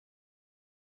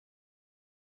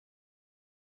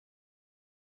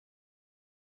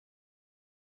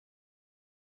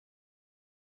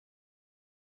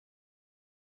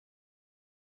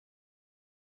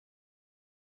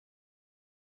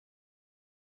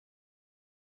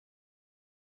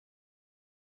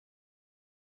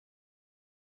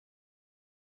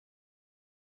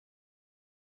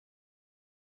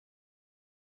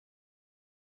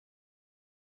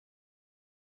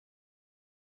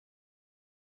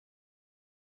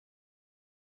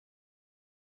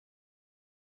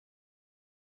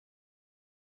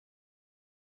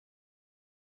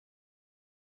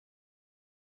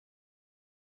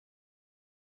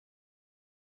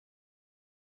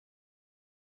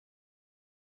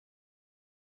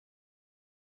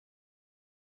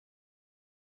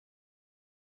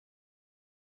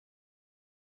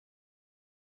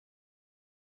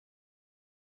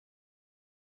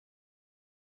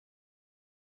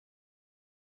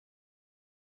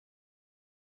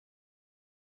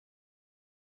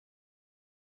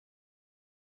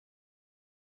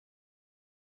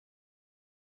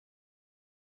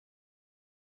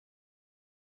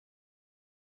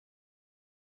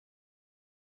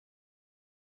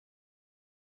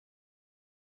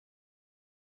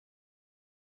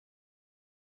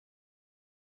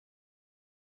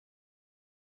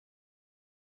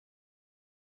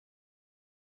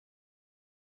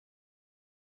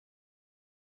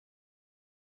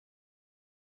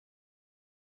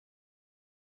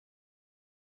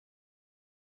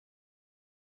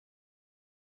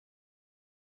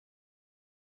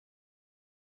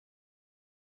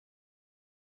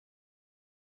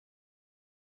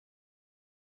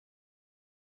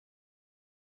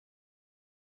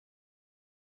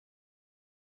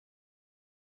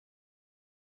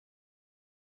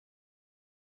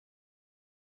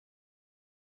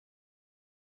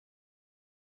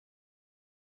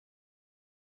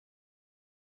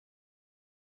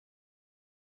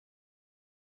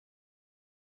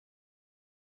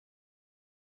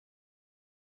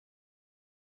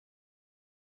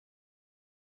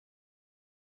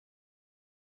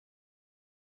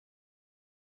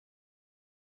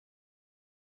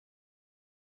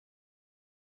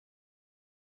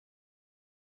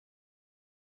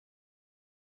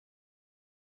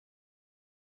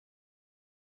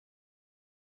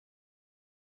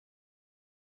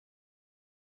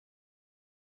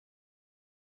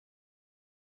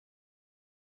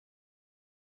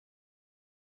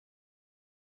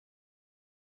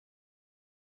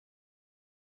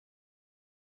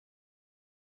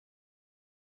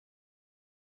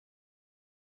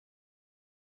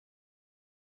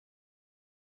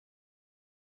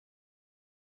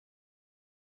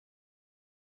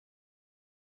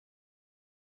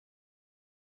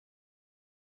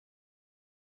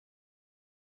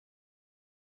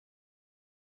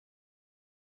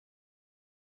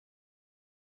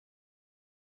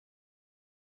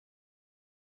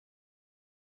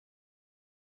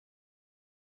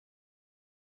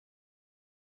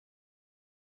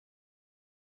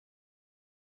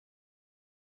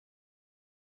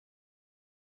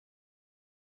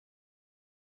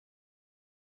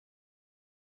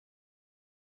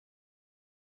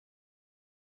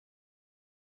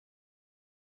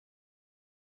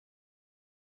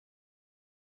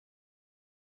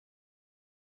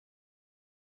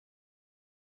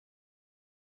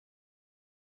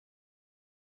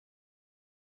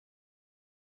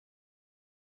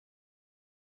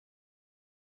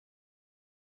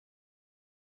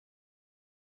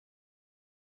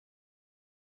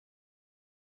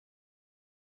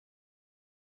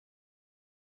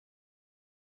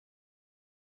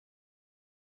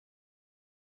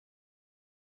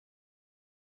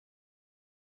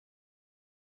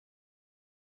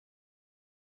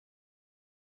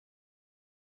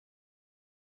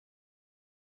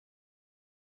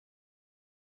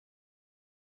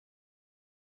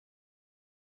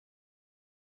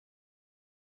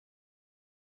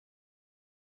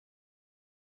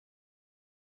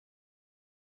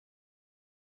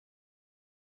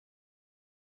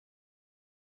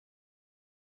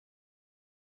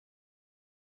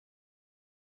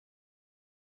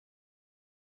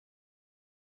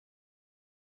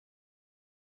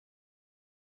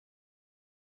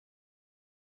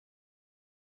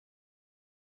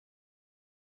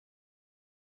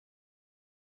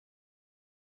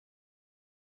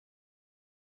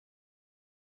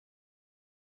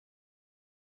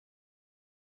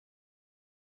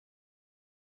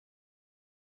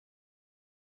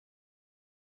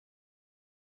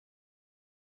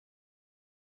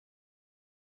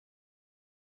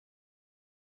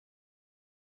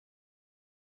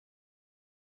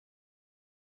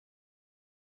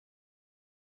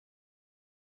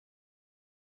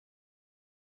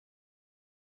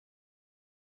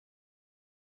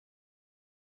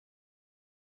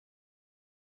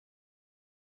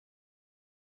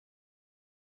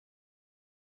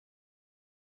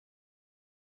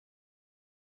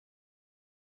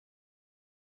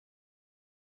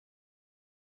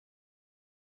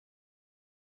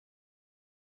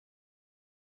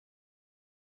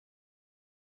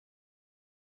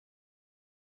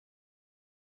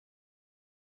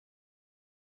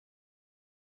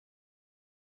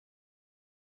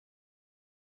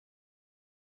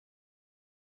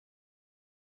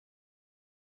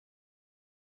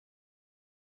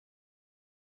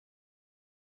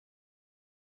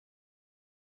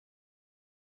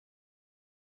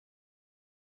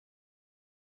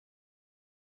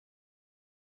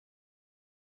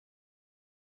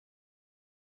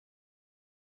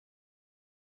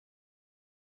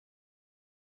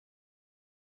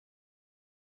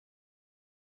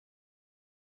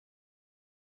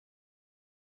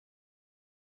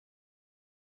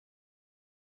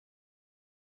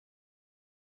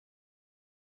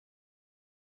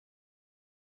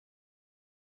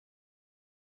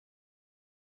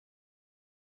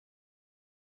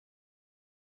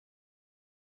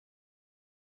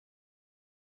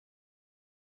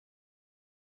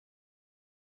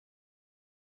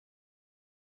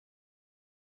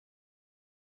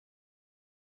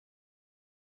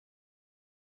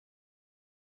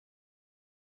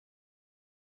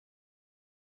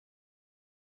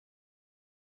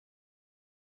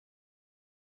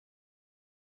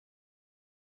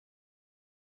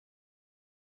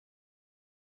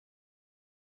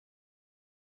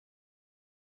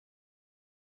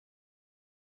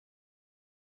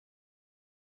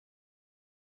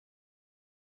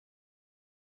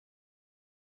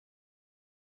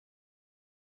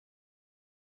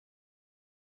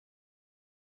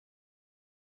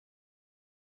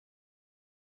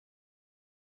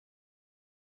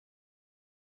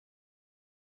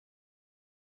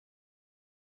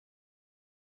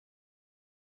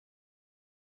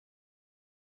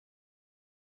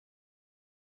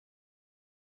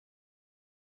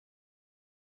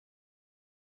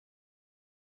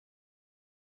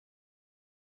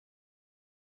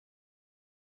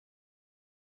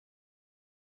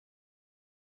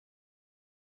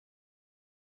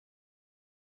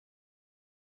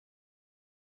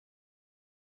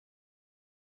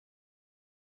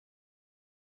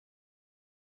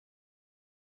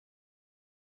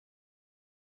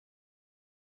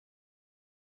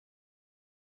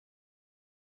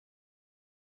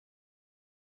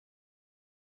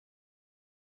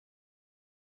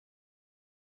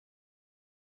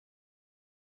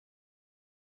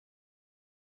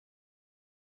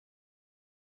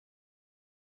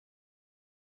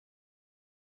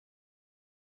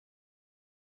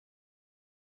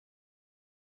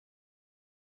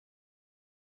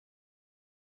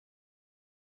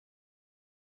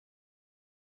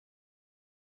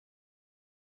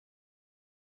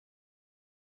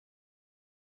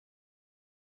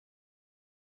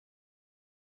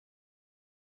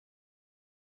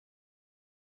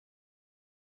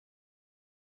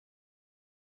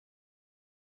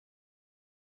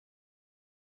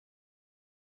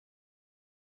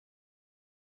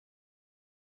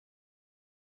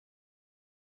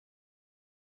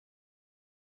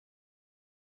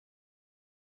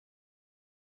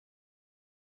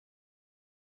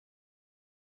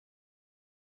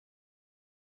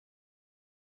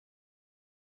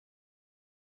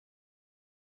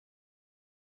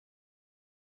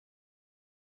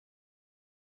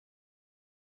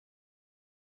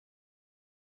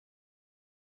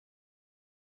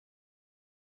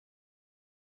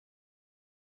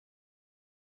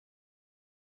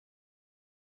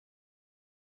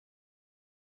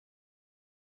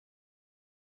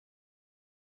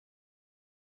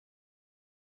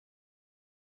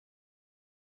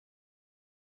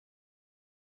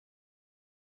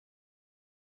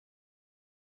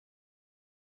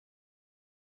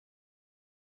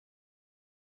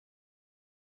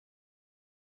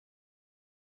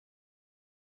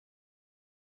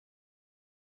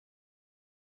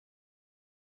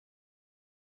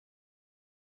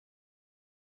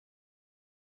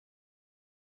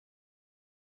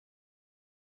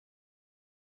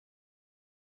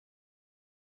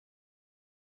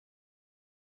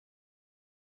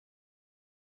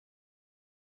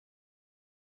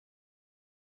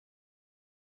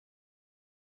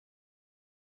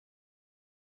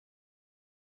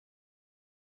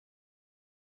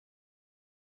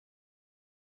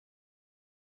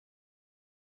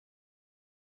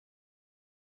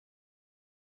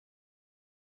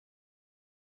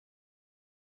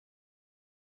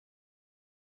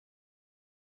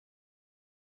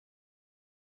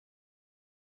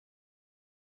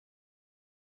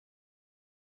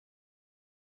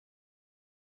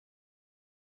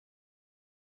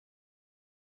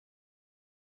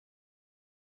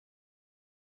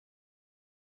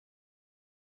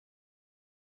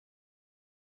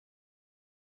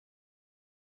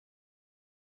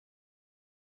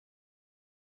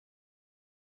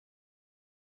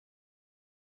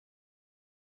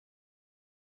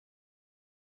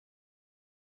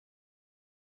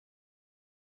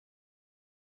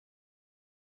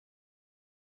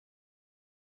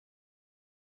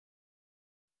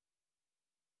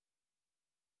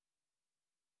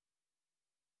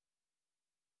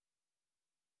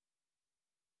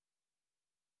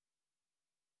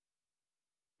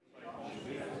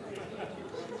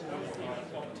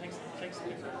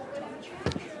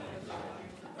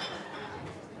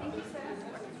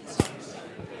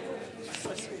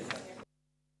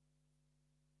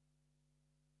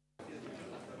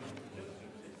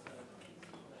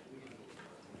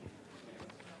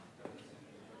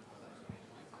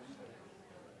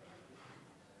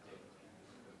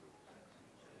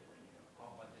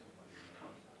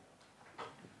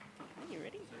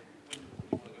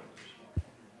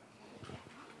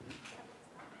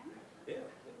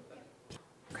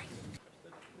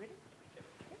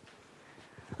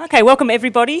Okay, welcome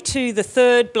everybody to the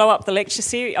third Blow Up the Lecture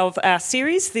series of our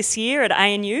series this year at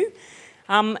ANU.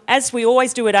 As we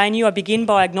always do at ANU, I begin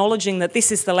by acknowledging that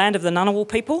this is the land of the Ngunnawal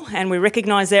people and we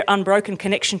recognise their unbroken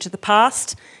connection to the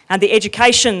past and the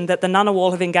education that the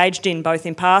Ngunnawal have engaged in, both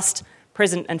in past,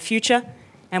 present and future,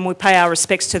 and we pay our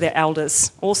respects to their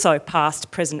elders, also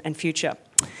past, present and future.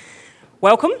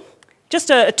 Welcome. Just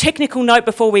a technical note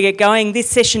before we get going, this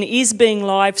session is being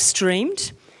live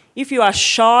streamed. If you are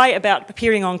shy about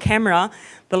appearing on camera,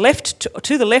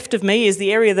 to the left of me is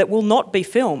the area that will not be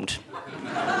filmed.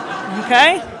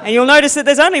 Okay? And you'll notice that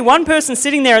there's only one person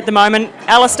sitting there at the moment,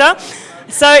 Alistair.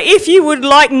 So if you would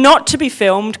like not to be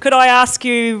filmed, could I ask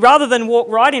you, rather than walk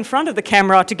right in front of the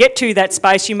camera to get to that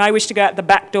space, you may wish to go out the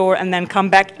back door and then come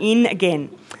back in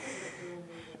again.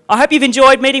 I hope you've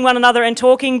enjoyed meeting one another and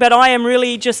talking, but I am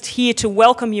really just here to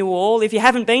welcome you all. If you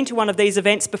haven't been to one of these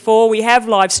events before, we have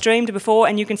live streamed before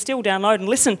and you can still download and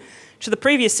listen to the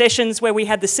previous sessions where we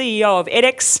had the CEO of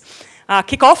edX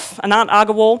kick off, Anant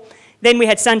Agarwal. Then we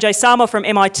had Sanjay Sama from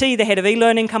MIT, the head of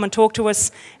e-learning, come and talk to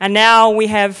us. And now we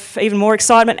have even more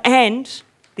excitement, and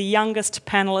the youngest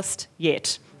panellist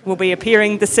yet will be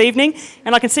appearing this evening.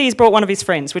 And I can see he's brought one of his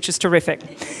friends, which is terrific.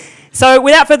 So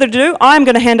without further ado, I'm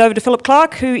going to hand over to Philip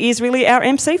Clark, who is really our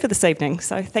MC for this evening.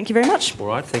 So thank you very much. All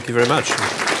right, thank you very much.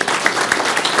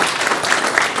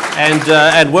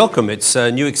 And welcome. It's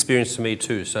a new experience for me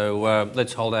too. So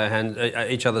let's hold our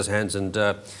each other's hands and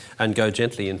go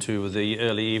gently into the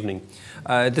early evening.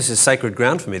 This is sacred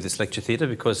ground for me, this lecture theatre,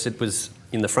 because it was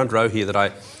in the front row here that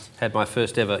I had my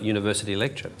first ever university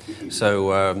lecture.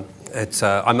 So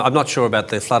I'm not sure about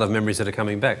the flood of memories that are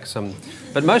coming back,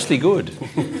 but mostly good.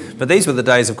 But these were the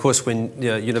days, of course, when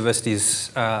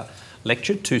universities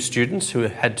lectured to students who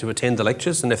had to attend the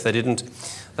lectures, and if they didn't,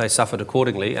 they suffered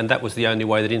accordingly, and that was the only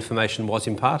way that information was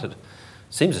imparted.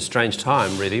 Seems a strange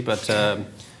time, really, but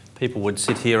people would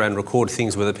sit here and record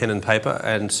things with a pen and paper,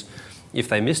 and if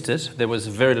they missed it, there was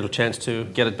very little chance to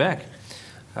get it back.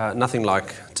 Nothing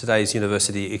like today's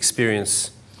university experience.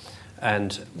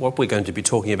 And what we're going to be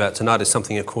talking about tonight is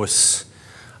something, of course,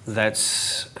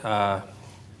 that's,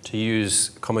 to use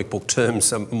comic book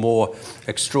terms, a more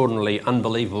extraordinarily,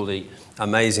 unbelievably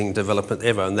amazing development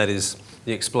ever, and that is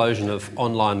the explosion of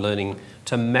online learning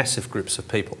to massive groups of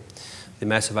people. The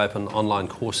massive open online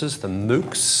courses, the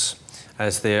MOOCs, I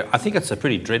think it's a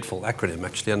pretty dreadful acronym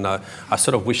actually, and I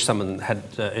sort of wish someone had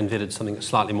invented something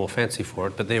slightly more fancy for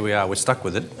it, but there we are, we're stuck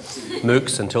with it.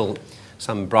 MOOCs, until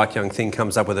some bright young thing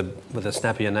comes up with a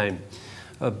snappier name.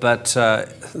 But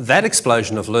that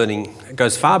explosion of learning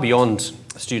goes far beyond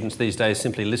students these days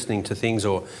simply listening to things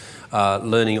or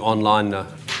learning online in a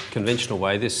conventional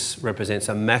way. This represents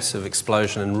a massive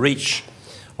explosion and reach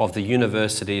of the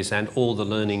universities and all the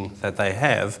learning that they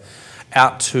have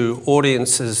out to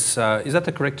audiences, is that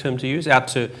the correct term to use? Out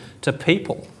to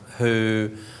people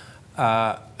who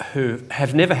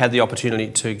have never had the opportunity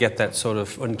to get that sort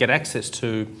of, and get access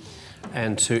to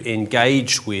and to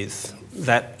engage with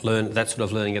that sort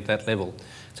of learning at that level.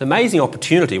 It's an amazing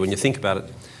opportunity when you think about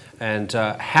it, and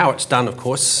how it's done, of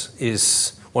course,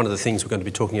 is one of the things we're going to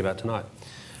be talking about tonight.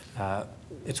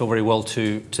 It's all very well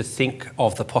to think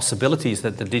of the possibilities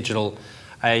that the digital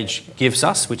age gives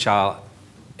us, which are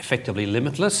effectively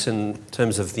limitless in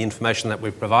terms of the information that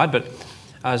we provide, but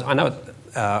as I know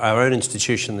at our own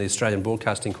institution, the Australian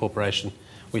Broadcasting Corporation,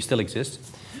 we still exist.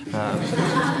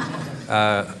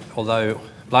 Although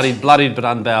bloodied but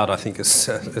unbowed, I think is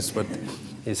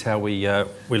how we're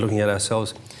looking at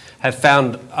ourselves. Have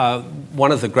found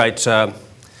one of the great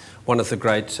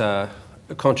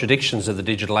contradictions of the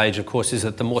digital age, of course, is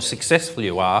that the more successful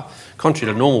you are,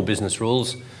 contrary to normal business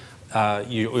rules,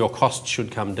 your costs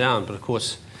should come down. But of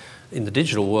course, in the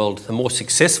digital world, the more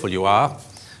successful you are,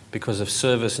 because of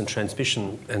service and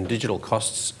transmission and digital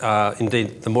costs,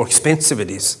 indeed, the more expensive it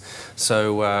is.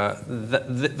 So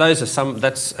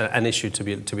that's an issue to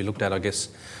be looked at, I guess,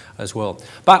 as well.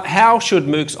 But how should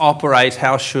MOOCs operate?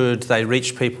 How should they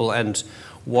reach people? And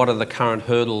what are the current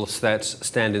hurdles that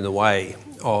stand in the way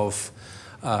of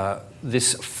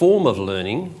this form of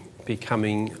learning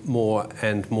becoming more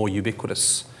and more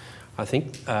ubiquitous? I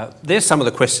think there's some of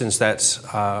the questions that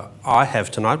I have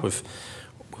tonight. We've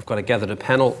got to gather a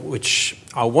panel which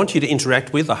I want you to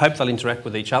interact with. I hope they'll interact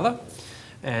with each other,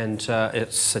 and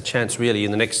it's a chance really in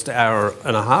the next hour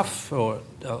and a half or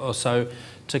so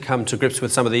to come to grips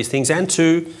with some of these things and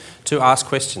to ask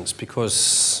questions,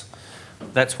 because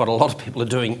that's what a lot of people are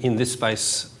doing in this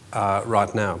space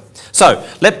right now. So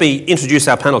let me introduce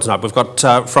our panel tonight. We've got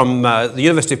from the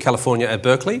University of California at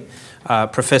Berkeley,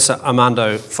 Professor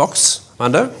Armando Fox.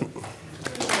 Armando.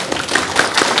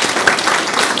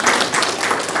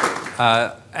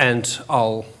 and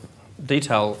I'll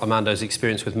detail Armando's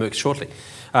experience with MOOCs shortly.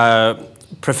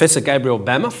 Professor Gabriele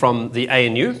Bammer from the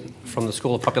ANU, from the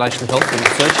School of Population Health and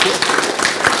Research here.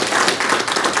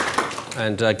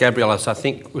 And Gabriele, I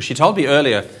think, well, she told me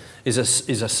earlier, is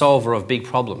a solver of big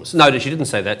problems. No, she didn't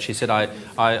say that. She said,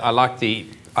 I like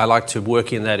to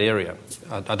work in that area.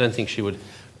 I don't think she would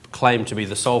claim to be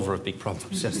the solver of big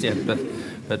problems just yet,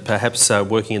 but perhaps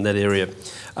working in that area.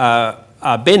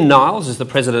 Ben Niles is the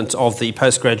president of the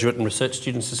Postgraduate and Research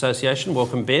Students Association.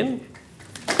 Welcome, Ben.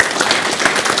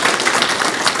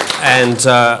 And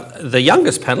the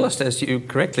youngest panellist, as you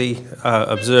correctly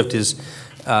observed, is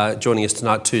joining us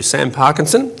tonight too, Sam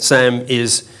Parkinson. Sam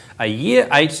is a Year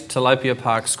 8 Tilapia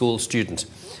Park School student,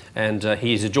 and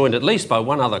he's joined at least by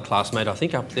one other classmate, I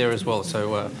think, up there as well.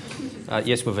 So,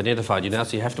 yes, we've identified you now,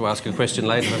 so you have to ask a question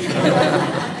later.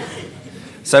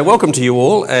 So, welcome to you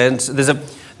all, and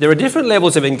there are different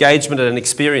levels of engagement and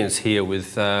experience here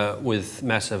with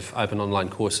massive open online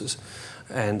courses,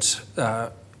 and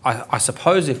I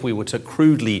suppose if we were to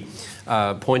crudely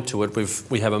point to it,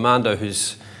 we have Armando,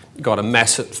 who's got a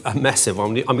massive, I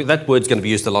mean, that word's going to be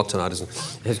used a lot tonight, isn't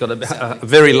it? He's got a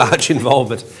very large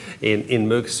involvement in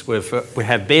MOOCs. We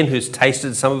have Ben, who's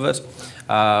tasted some of it.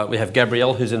 We have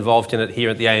Gabriele, who's involved in it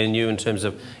here at the ANU in terms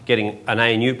of getting an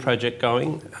ANU project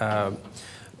going.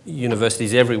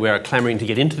 Universities everywhere are clamouring to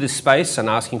get into this space and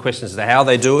asking questions as to how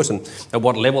they do it and at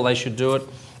what level they should do it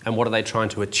and what are they trying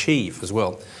to achieve as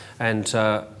well. And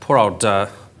poor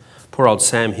old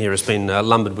Sam here has been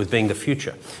lumbered with being the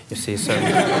future, you see. So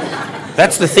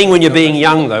that's the thing when you're being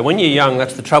young, though. When you're young,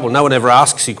 that's the trouble. No one ever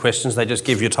asks you questions, they just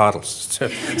give you titles.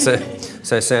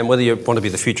 So Sam, whether you want to be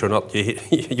the future or not,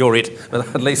 you're it,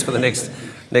 at least for the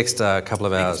next couple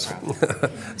of hours.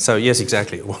 So yes,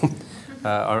 exactly.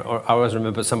 I always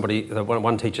remember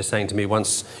one teacher saying to me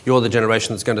once, "You're the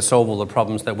generation that's going to solve all the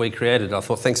problems that we created." I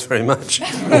thought, thanks very much.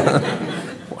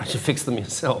 Why don't you fix them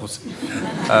yourselves?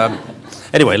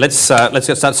 Anyway, let's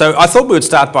get started. So I thought we would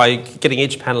start by getting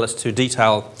each panellist to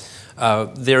detail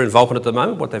their involvement at the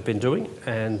moment, what they've been doing,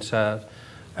 and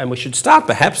we should start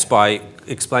perhaps by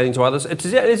explaining to others.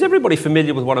 Is everybody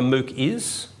familiar with what a MOOC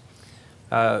is?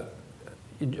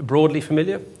 Broadly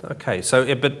familiar? Okay,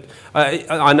 so, but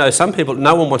I know some people,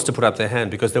 no one wants to put up their hand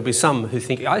because there'll be some who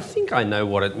think, I think I know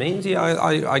what it means. Yeah,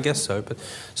 I guess so. But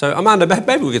so, Armando,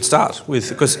 maybe we could start with,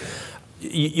 because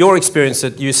your experience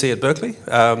at UC at Berkeley,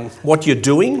 what are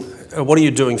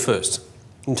you doing first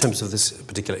in terms of this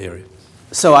particular area?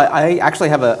 So I actually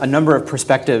have a number of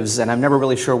perspectives, and I'm never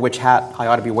really sure which hat I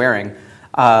ought to be wearing.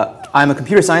 I'm a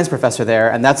computer science professor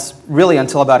there, and that's really,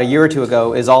 until about a year or two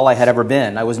ago, is all I had ever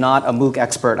been. I was not a MOOC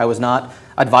expert. I was not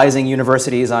advising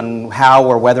universities on how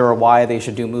or whether or why they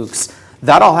should do MOOCs.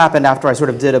 That all happened after I sort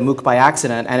of did a MOOC by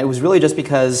accident, and it was really just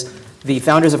because the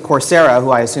founders of Coursera, who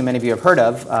I assume many of you have heard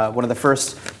of, one of the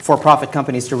first for-profit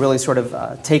companies to really sort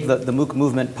of take the MOOC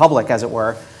movement public, as it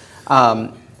were,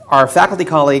 are faculty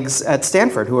colleagues at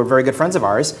Stanford who are very good friends of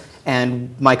ours.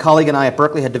 And my colleague and I at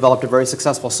Berkeley had developed a very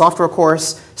successful software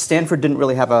course. Stanford didn't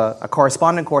really have a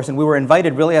corresponding course, and we were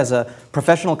invited really as a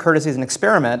professional courtesy, as an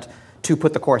experiment, to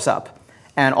put the course up.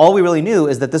 And all we really knew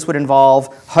is that this would involve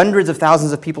hundreds of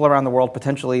thousands of people around the world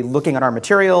potentially looking at our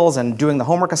materials and doing the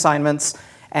homework assignments.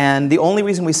 And the only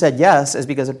reason we said yes is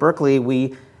because at Berkeley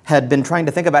we had been trying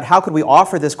to think about how could we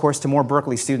offer this course to more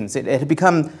Berkeley students. It had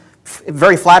become,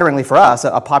 very flatteringly for us,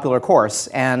 a popular course.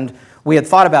 And we had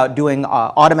thought about doing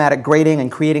automatic grading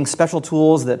and creating special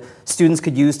tools that students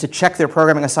could use to check their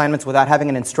programming assignments without having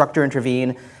an instructor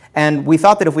intervene. And we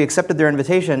thought that if we accepted their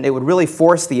invitation, it would really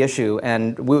force the issue,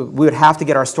 and we would have to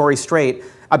get our story straight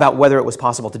about whether it was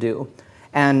possible to do.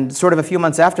 And sort of a few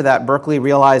months after that, Berkeley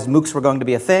realized MOOCs were going to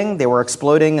be a thing. They were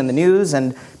exploding in the news,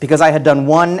 and because I had done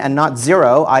 1 and not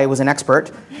 0, I was an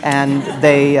expert. And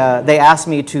they asked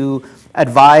me to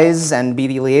advise and be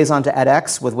the liaison to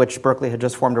edX, with which Berkeley had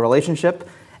just formed a relationship.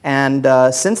 And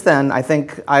since then, I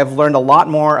think I've learned a lot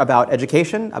more about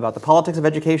education, about the politics of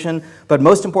education, but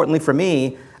most importantly for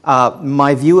me,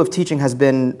 my view of teaching has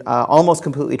been almost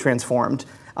completely transformed.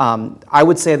 I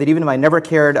would say that even if I never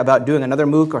cared about doing another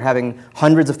MOOC or having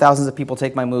hundreds of thousands of people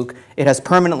take my MOOC, it has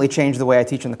permanently changed the way I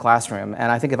teach in the classroom.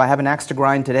 And I think if I have an axe to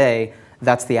grind today,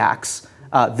 that's the axe.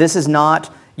 This is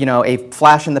not, you know, a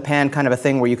flash in the pan kind of a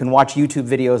thing where you can watch YouTube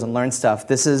videos and learn stuff.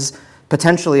 This is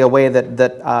potentially a way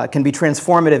that can be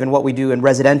transformative in what we do in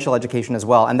residential education as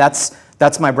well. And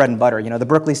that's my bread and butter. You know, the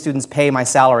Berkeley students pay my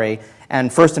salary,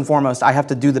 and first and foremost, I have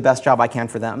to do the best job I can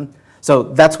for them. So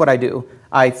that's what I do.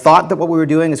 I thought that what we were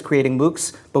doing is creating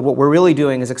MOOCs, but what we're really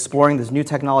doing is exploring this new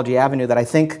technology avenue that I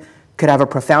think could have a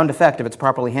profound effect if it's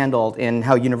properly handled in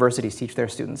how universities teach their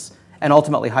students. and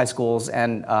ultimately high schools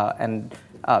and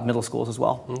middle schools as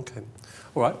well. Okay.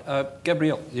 All right.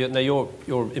 Gabriele, now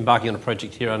you're embarking on a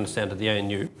project here, I understand, at the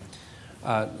ANU.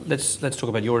 Let's talk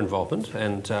about your involvement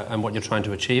and what you're trying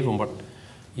to achieve and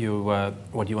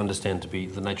what you understand to be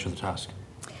the nature of the task.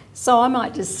 So I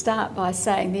might just start by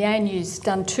saying the ANU's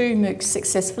done 2 MOOCs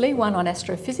successfully, one on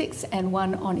astrophysics and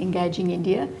one on engaging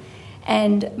India.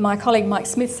 And my colleague Mike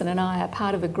Smithson and I are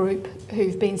part of a group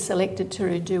who've been selected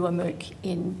to do a MOOC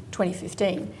in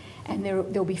 2015. And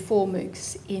there'll be 4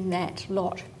 MOOCs in that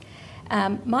lot.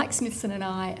 Mike Smithson and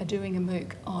I are doing a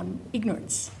MOOC on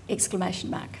ignorance, !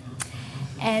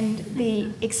 And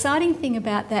the exciting thing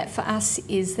about that for us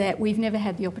is that we've never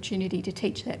had the opportunity to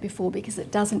teach that before because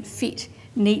it doesn't fit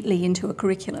neatly into a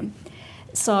curriculum.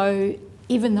 So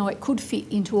even though it could fit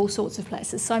into all sorts of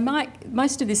places. So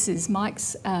most of this is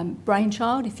Mike's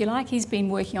brainchild, if you like. He's been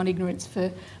working on ignorance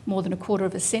for more than a quarter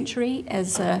of a century.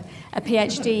 As a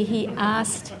PhD, he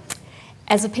asked,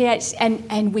 as a PhD,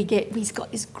 and he's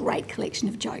got this great collection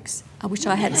of jokes. I wish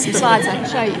I had some slides I can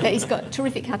show you, but he's got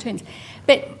terrific cartoons.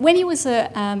 But when he was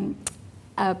a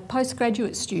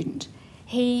postgraduate student,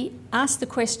 he asked the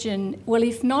question, well,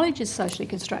 if knowledge is socially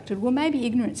constructed, well, maybe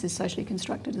ignorance is socially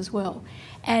constructed as well,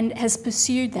 and has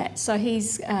pursued that. So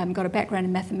he's got a background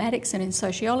in mathematics and in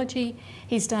sociology.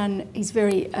 He's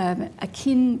very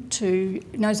akin to,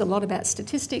 knows a lot about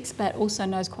statistics, but also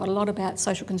knows quite a lot about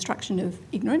social construction of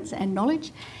ignorance and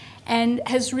knowledge, and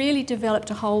has really developed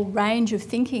a whole range of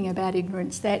thinking about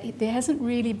ignorance that there hasn't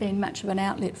really been much of an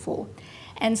outlet for.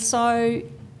 And so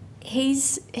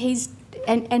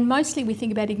and mostly we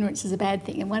think about ignorance as a bad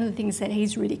thing, and one of the things that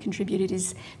he's really contributed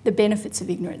is the benefits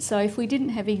of ignorance. So if we didn't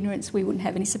have ignorance, we wouldn't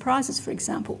have any surprises, for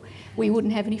example. We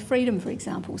wouldn't have any freedom, for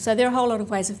example. So there are a whole lot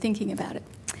of ways of thinking about it.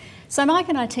 So Mike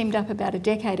and I teamed up about a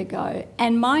decade ago,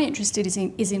 and my interest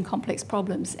is in complex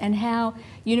problems and how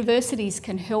universities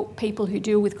can help people who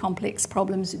deal with complex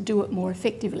problems do it more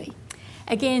effectively.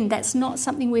 Again, that's not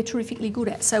something we're terrifically good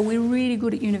at. So we're really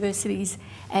good at universities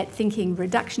at thinking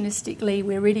reductionistically.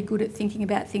 We're really good at thinking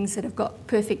about things that have got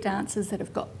perfect answers, that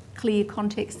have got clear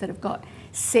context, that have got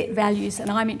set values. And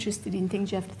I'm interested in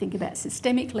things you have to think about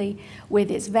systemically, where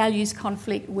there's values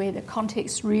conflict, where the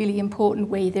context's really important,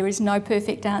 where there is no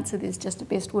perfect answer, there's just a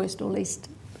best, worst, or least,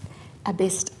 a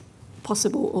best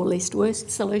possible or least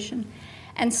worst solution.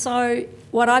 And so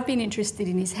what I've been interested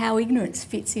in is how ignorance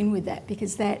fits in with that,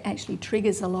 because that actually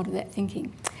triggers a lot of that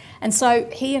thinking. And so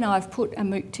he and I have put a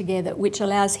MOOC together which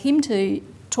allows him to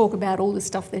talk about all the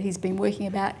stuff that he's been working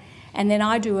about, and then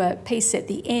I do a piece at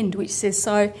the end which says,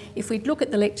 so if we look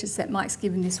at the lectures that Mike's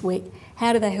given this week,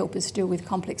 how do they help us deal with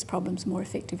complex problems more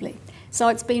effectively? So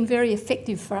it's been very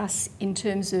effective for us in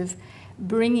terms of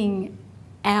bringing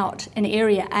out an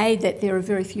area, A, that there are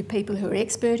very few people who are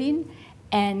expert in,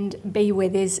 and B, where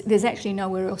there's actually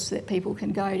nowhere else that people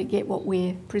can go to get what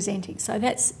we're presenting. So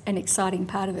that's an exciting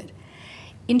part of it.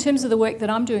 In terms of the work that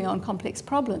I'm doing on complex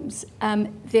problems,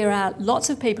 there are lots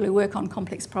of people who work on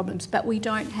complex problems, but we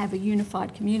don't have a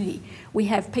unified community. We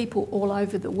have people all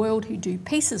over the world who do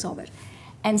pieces of it.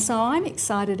 And so I'm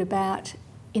excited about,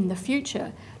 in the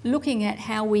future, looking at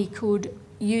how we could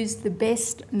use the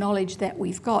best knowledge that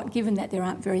we've got, given that there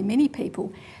aren't very many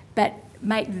people, but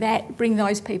bring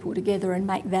those people together and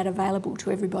make that available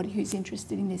to everybody who's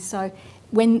interested in this. So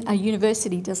when a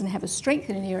university doesn't have a strength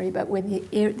in an area, but when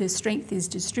the strength is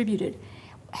distributed,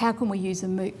 how can we use a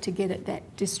MOOC to get at that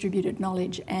distributed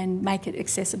knowledge and make it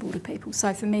accessible to people?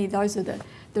 So for me, those are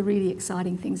the really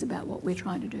exciting things about what we're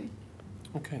trying to do.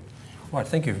 Okay. All right,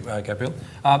 thank you, Gabriele.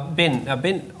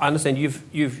 Ben, I understand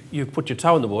you've put your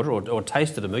toe in the water or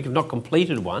tasted a MOOC. You've not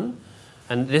completed one.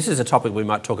 And this is a topic we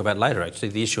might talk about later, actually,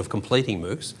 the issue of completing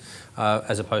MOOCs,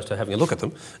 as opposed to having a look at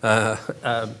them.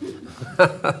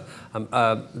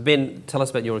 Ben, tell us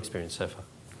about your experience so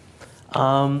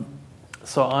far.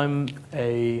 So I'm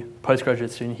a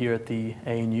postgraduate student here at the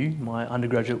ANU. My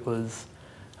undergraduate was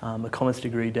a commerce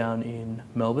degree down in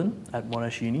Melbourne at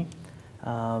Monash Uni,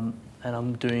 and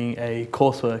I'm doing a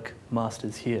coursework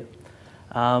master's here.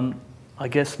 I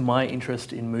guess my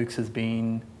interest in MOOCs has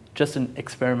been just an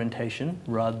experimentation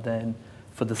rather than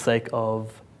for the sake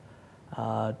of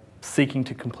seeking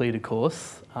to complete a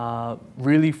course.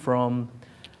 Really from,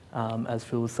 as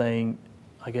Phil was saying,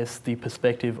 I guess the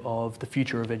perspective of the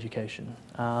future of education.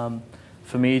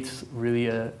 For me, it's really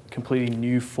a completely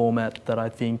new format that I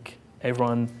think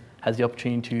everyone has the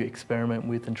opportunity to experiment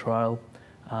with and trial,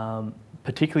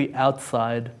 particularly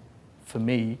outside, for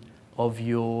me, of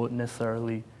your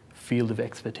necessarily field of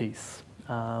expertise.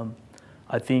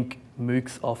 I think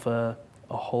MOOCs offer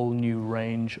a whole new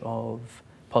range of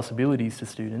possibilities to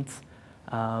students,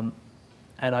 and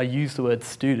And I use the word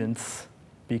students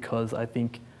because I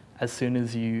think as soon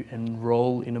as you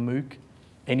enroll in a MOOC,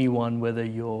 anyone, whether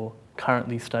you're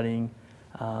currently studying,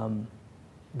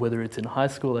 whether it's in high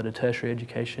school, at a tertiary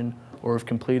education, or have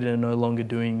completed and no longer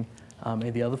doing any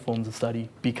of the other forms of study,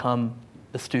 become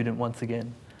a student once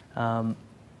again.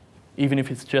 Even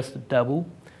if it's just a dabble,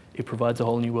 it provides a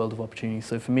whole new world of opportunity.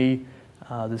 So for me,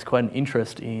 there's quite an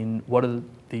interest in what are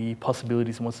the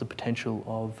possibilities and what's the potential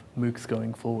of MOOCs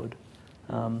going forward.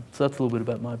 So that's a little bit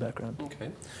about my background. Okay.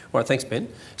 All right. Thanks, Ben.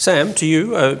 Sam, to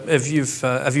you, have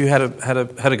you had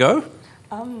a go?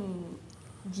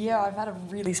 Yeah, I've had a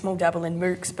really small dabble in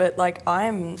MOOCs, but like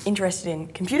I'm interested in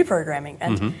computer programming,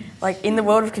 and like in the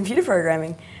world of computer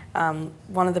programming,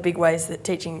 one of the big ways that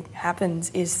teaching happens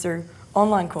is through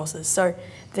online courses. So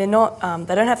they're not,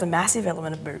 they don't have the massive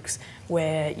element of MOOCs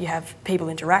where you have people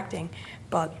interacting,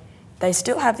 but they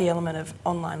still have the element of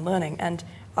online learning. And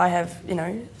I have, you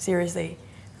know, seriously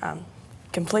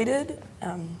completed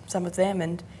some of them,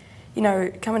 and you know,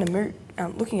 coming to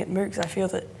MOOC, looking at MOOCs, I feel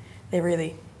that they're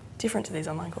really different to these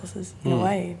online courses in a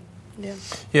way. Yeah.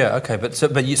 Yeah. Okay.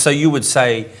 So you would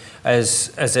say,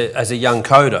 as a young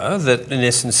coder, that in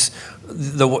essence,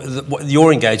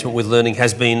 your engagement with learning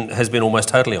has been almost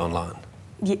totally online.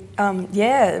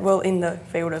 Yeah. Well, in the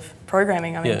field of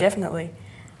programming, I mean, definitely.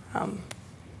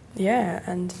 Yeah,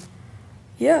 and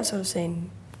yeah, I've sort of seen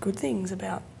good things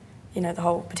about, you know, the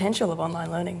whole potential of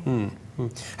online learning.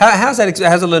 How's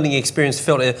the learning experience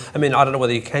felt? I mean, I don't know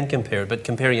whether you can compare it, but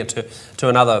comparing it to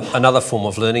another form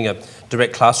of learning, a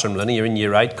direct classroom learning. You're in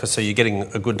year 8, so you're getting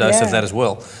a good dose of that as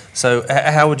well. So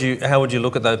how would you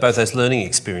look at both those learning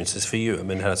experiences for you? I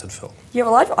mean, how does it feel? Yeah,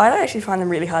 well, I actually find them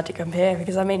really hard to compare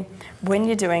because I mean, when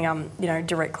you're doing you know,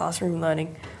 direct classroom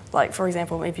learning, like for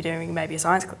example, if you're doing maybe a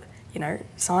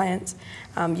science,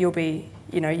 you'll be,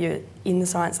 you know, you're in the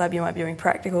science lab, you might be doing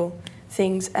practical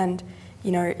things, and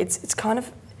you know, it's kind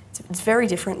of, it's very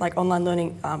different, like online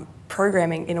learning,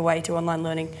 programming in a way to online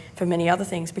learning for many other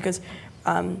things, because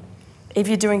if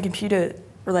you're doing computer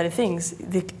related things,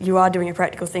 you are doing a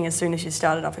practical thing as soon as you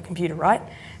started up a computer, right?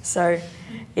 So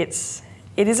it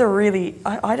is a really,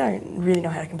 I don't really know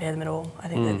how to compare them at all. I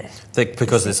think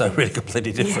because they're so really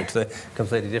completely different. They're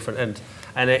completely different,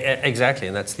 and exactly,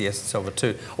 and that's the essence of it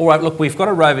too. All right, look, we've got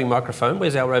a roving microphone.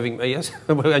 Where's our roving? Yes,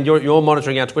 and you're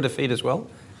monitoring our Twitter feed as well.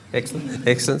 Excellent,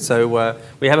 excellent. So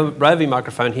we have a roving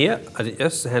microphone here.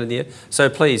 Yes, hand in the air. So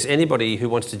please, anybody who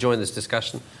wants to join this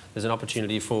discussion, there's an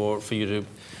opportunity for you to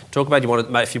talk about.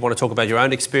 If you want to talk about your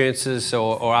own experiences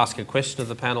or ask a question of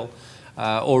the panel.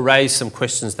 Or raise some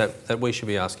questions that we should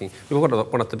be asking. We've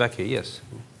got one at the back here, yes.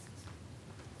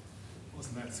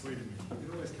 Wasn't that sweet of me? You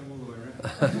could always come all the way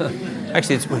around.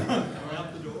 Actually, it's... Go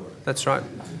out the door. That's right.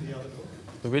 The other door.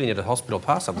 We really need a hospital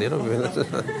pass up there, don't we?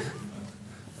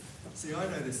 See, I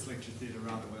know this lecture theatre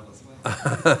rather well as well.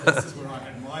 This is where I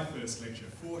had my first lecture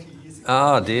 40 years ago.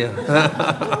 Oh, dear.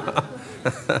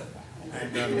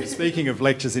 And speaking of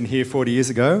lectures in here 40 years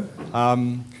ago,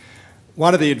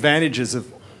 one of the advantages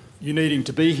of you needing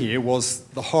to be here was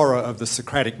the horror of the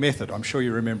Socratic method. I'm sure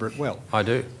you remember it well. I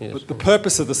do, yes. But the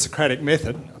purpose of the Socratic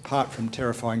method, apart from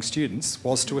terrifying students,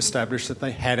 was to establish that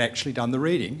they had actually done the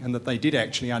reading and that they did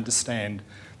actually understand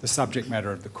the subject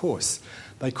matter of the course.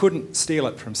 They couldn't steal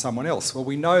it from someone else. Well,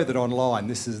 we know that online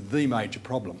this is the major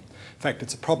problem. In fact,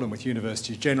 it's a problem with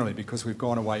universities generally because we've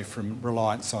gone away from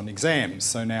reliance on exams.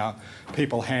 So now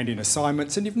people hand in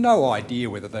assignments and you've no idea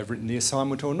whether they've written the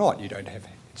assignment or not. You don't have,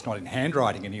 it's not in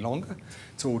handwriting any longer.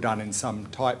 It's all done in some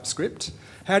type script.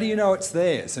 How do you know it's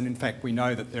theirs? And in fact, we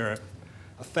know that there are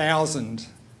 1,000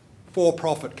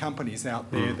 for-profit companies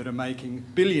out there that are making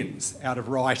billions out of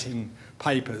writing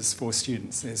papers for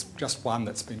students. There's just one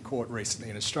that's been caught recently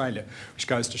in Australia, which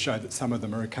goes to show that some of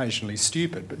them are occasionally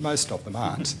stupid, but most of them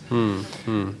aren't.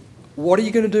 What are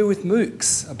you going to do with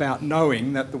MOOCs about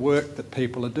knowing that the work that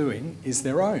people are doing is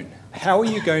their own? How are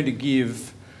you going to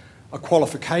give a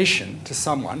qualification to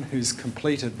someone who's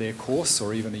completed their course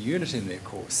or even a unit in their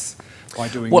course by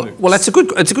doing MOOCs? Well, it's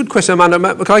a good question,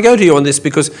 Armando. Can I go to you on this,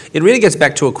 because it really gets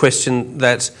back to a question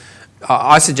that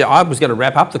I was going to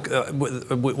wrap up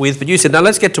with, but you said, no,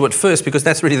 let's get to it first, because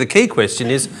that's really the key question: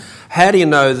 is how do you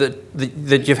know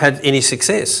that you've had any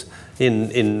success in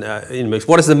MOOCs?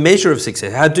 What is the measure of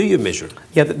success? How do you measure it?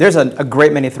 Yeah, there's a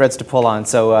great many threads to pull on.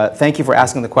 So thank you for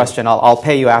asking the question. I'll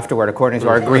pay you afterward according to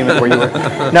our agreement where you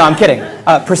were. No, I'm kidding.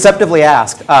 Perceptively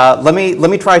asked. Let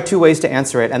me try 2 ways to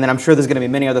answer it, and then I'm sure there's going to be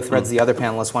many other threads the other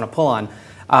panelists want to pull on.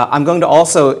 I'm going to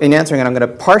also, in answering it, I'm going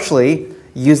to partially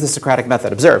use the Socratic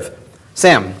method. Observe.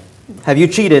 Sam, have you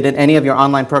cheated in any of your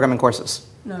online programming courses?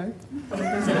 No.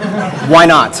 Why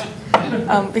not?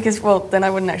 Because, well, then I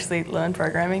wouldn't actually learn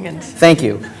programming and... Thank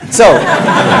you. So,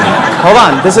 hold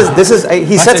on.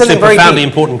 He said something very profoundly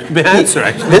deep. important answer,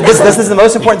 actually. This is the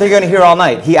most important thing you're going to hear all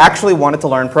night. He actually wanted to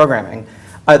learn programming.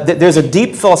 There's a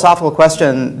deep philosophical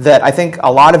question that I think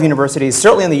a lot of universities,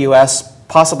 certainly in the US,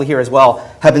 possibly here as well,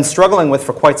 have been struggling with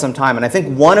for quite some time. And I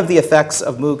think one of the effects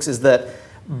of MOOCs is that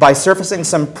by surfacing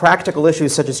some practical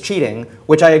issues such as cheating,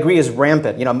 which I agree is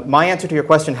rampant. You know, my answer to your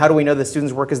question, how do we know the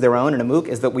students' work is their own in a MOOC,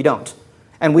 is that we don't.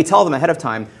 And we tell them ahead of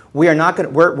time,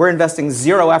 we're investing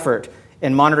zero effort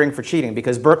in monitoring for cheating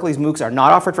because Berkeley's MOOCs are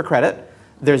not offered for credit.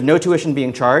 There's no tuition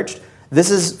being charged.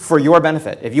 This is for your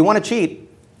benefit. If you want to cheat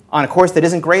on a course that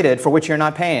isn't graded for which you're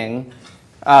not paying,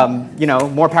 you know,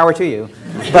 more power to you.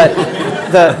 But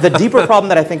the deeper problem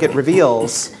that I think it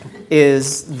reveals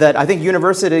is that I think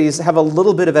universities have a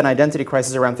little bit of an identity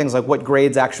crisis around things like what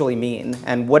grades actually mean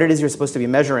and what it is you're supposed to be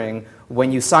measuring when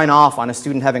you sign off on a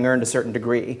student having earned a certain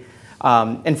degree.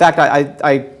 In fact,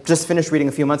 I just finished reading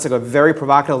a few months ago a very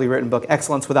provocatively written book,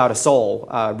 Excellence Without a Soul,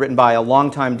 written by a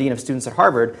longtime dean of students at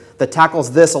Harvard that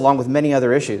tackles this along with many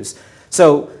other issues.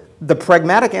 So the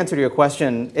pragmatic answer to your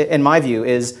question, in my view,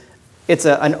 is it's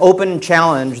an open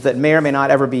challenge that may or may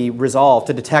not ever be resolved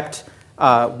to detect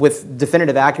with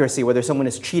definitive accuracy whether someone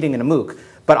is cheating in a MOOC.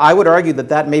 But I would argue that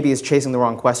that maybe is chasing the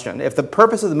wrong question. If the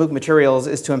purpose of the MOOC materials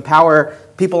is to empower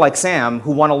people like Sam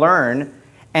who want to learn,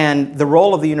 and the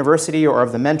role of the university or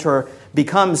of the mentor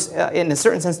becomes, in a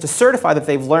certain sense, to certify that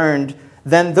they've learned,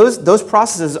 then those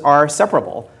processes are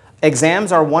separable.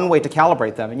 Exams are one way to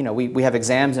calibrate them. You know, we have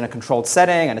exams in a controlled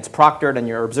setting, and it's proctored, and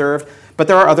you're observed. But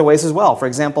there are other ways as well. For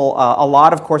example, a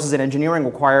lot of courses in engineering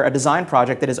require a design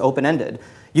project that is open-ended.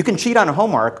 You can cheat on a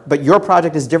homework, but your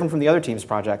project is different from the other team's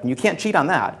project, and you can't cheat on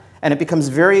that. And it becomes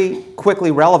very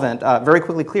quickly relevant, very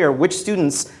quickly clear which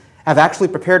students have actually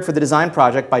prepared for the design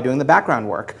project by doing the background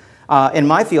work. In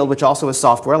my field, which also is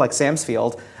software, like Sam's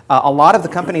field, a lot of the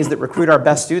companies that recruit our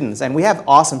best students, and we have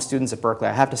awesome students at Berkeley,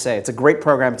 I have to say. It's a great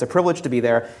program. It's a privilege to be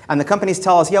there. And the companies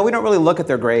tell us, yeah, we don't really look at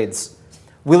their grades.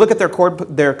 We look at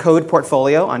their code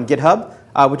portfolio on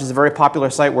GitHub, which is a very popular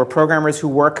site where programmers who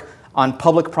work on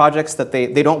public projects that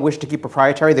they don't wish to keep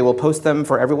proprietary, they will post them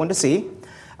for everyone to see.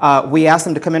 We ask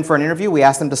them to come in for an interview. We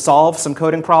ask them to solve some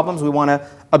coding problems. We want to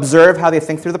observe how they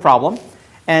think through the problem.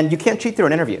 And you can't cheat through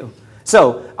an interview.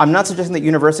 So I'm not suggesting that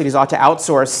universities ought to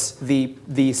outsource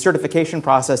the certification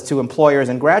process to employers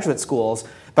and graduate schools,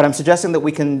 but I'm suggesting that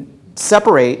we can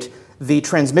separate the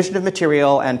transmission of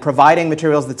material and providing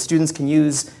materials that students can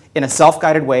use in a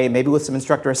self-guided way, maybe with some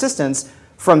instructor assistance,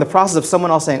 from the process of someone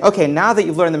else saying, okay, now that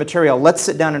you've learned the material, let's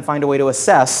sit down and find a way to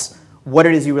assess what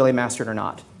it is you really mastered or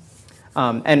not.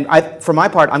 For my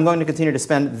part, I'm going to continue to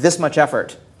spend this much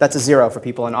effort, that's a 0 for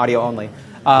people in audio only,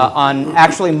 on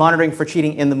actually monitoring for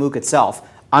cheating in the MOOC itself.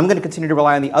 I'm going to continue to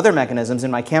rely on the other mechanisms in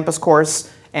my campus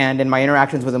course and in my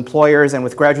interactions with employers and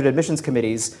with graduate admissions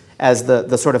committees as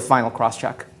the sort of final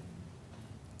cross-check.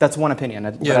 That's one opinion.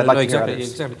 I'd like to hear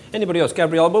others. Exactly. Anybody else?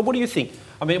 Gabriele, what do you think?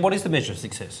 I mean, what is the measure of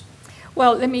success?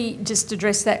 Well, let me just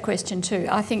address that question too.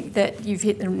 I think that you've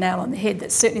hit the nail on the head.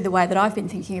 That's certainly the way that I've been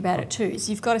thinking about it too, is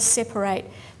you've got to separate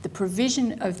the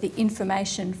provision of the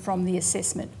information from the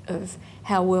assessment of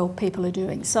how well people are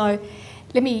doing. So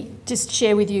let me just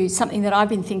share with you something that I've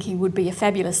been thinking would be a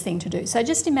fabulous thing to do. So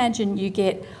just imagine you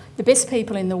get the best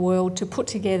people in the world to put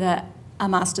together a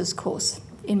master's course.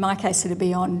 In my case, it'd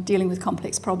be on dealing with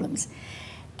complex problems.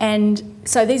 And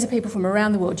so these are people from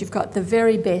around the world. You've got the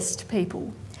very best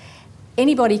people.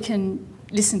 Anybody can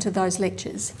listen to those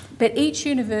lectures, but each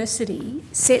university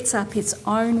sets up its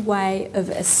own way of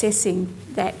assessing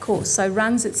that course. So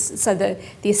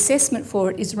the assessment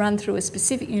for it is run through a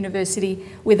specific university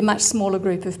with a much smaller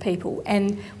group of people.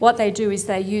 And what they do is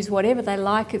they use whatever they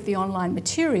like of the online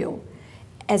material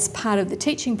as part of the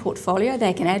teaching portfolio.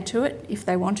 They can add to it if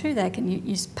they want to. They can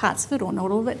use parts of it or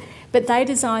not all of it. But they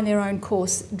design their own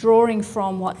course, drawing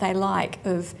from what they like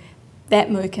of that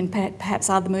MOOC and perhaps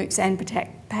other MOOCs and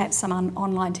perhaps some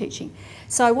online teaching.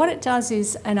 So what it does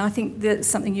is, and I think that's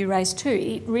something you raised too,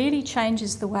 it really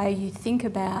changes the way you think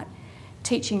about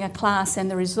teaching a class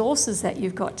and the resources that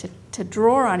you've got to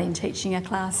draw on in teaching a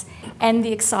class and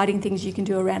the exciting things you can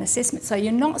do around assessment. So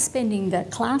you're not spending the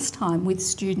class time with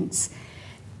students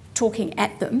talking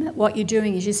at them. What you're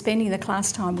doing is you're spending the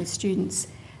class time with students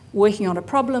working on a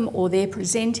problem, or they're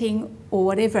presenting or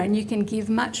whatever, and you can give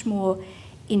much more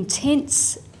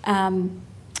intense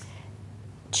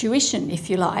tuition, if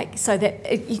you like, so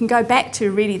that you can go back to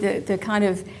really the kind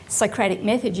of Socratic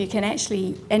method. You can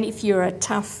actually, and if you're a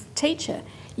tough teacher,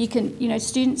 you can,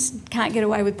 students can't get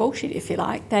away with bullshit, if you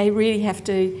like. They really have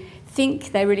to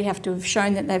think, they really have to have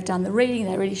shown that they've done the reading,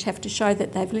 they really have to show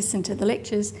that they've listened to the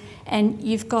lectures, and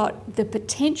you've got the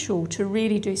potential to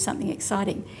really do something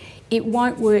exciting. It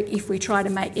won't work if we try to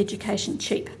make education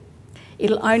cheap.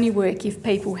 It'll only work if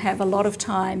people have a lot of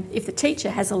time, if the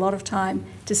teacher has a lot of time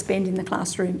to spend in the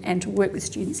classroom and to work with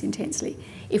students intensely.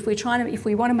 If we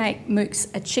want to make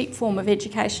MOOCs a cheap form of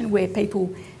education where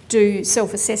people do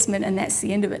self-assessment and that's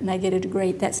the end of it and they get a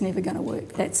degree, that's never going to work.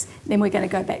 Then we're going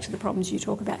to go back to the problems you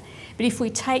talk about. But if we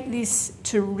take this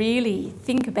to really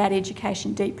think about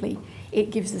education deeply, it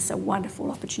gives us a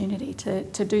wonderful opportunity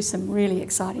to do some really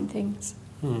exciting things.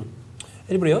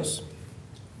 Anybody else?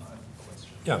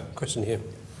 Yeah, question here.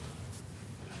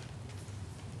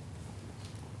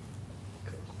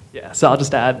 Yeah, so I'll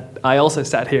just add, I also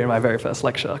sat here in my very first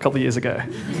lecture a couple of years ago.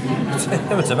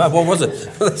 What was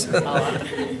it?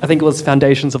 I think it was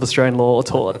Foundations of Australian Law or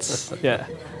Torts. Yeah.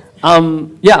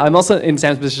 Yeah, I'm also in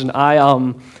Sam's position.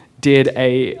 I did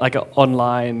an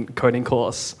online coding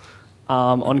course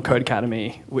on Code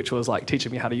Academy, which was like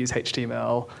teaching me how to use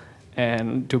HTML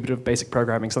and do a bit of basic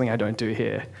programming, something I don't do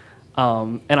here.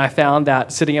 And I found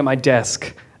that sitting at my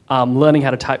desk, learning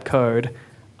how to type code,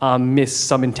 miss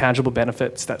some intangible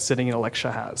benefits that sitting in a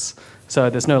lecture has. So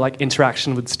there's no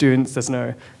interaction with students, there's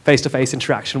no face-to-face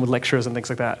interaction with lecturers and things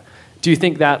like that. Do you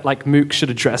think that MOOCs should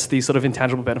address these sort of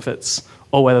intangible benefits,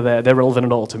 or whether they're relevant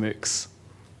at all to MOOCs?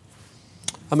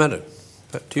 Armando,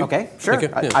 to you? Okay, sure. Okay,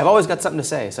 yeah. I've always got something to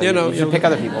say, so you should pick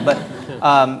other people.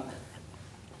 But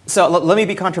so let me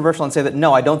be controversial and say that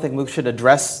no, I don't think MOOCs should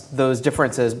address those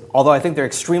differences, although I think they're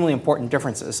extremely important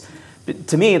differences.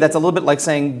 To me, that's a little bit like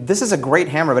saying, this is a great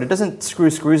hammer, but it doesn't screw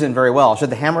screws in very well.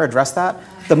 Should the hammer address that?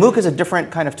 The MOOC is a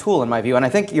different kind of tool, in my view, and I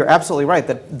think you're absolutely right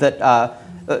that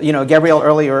Gabriele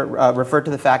earlier referred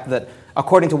to the fact that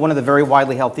according to one of the very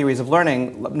widely held theories of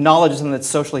learning, knowledge is something that's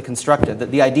socially constructed,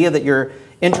 that the idea that you're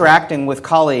interacting with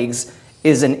colleagues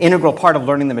is an integral part of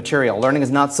learning the material. Learning is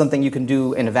not something you can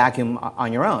do in a vacuum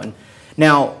on your own.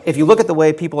 Now, if you look at the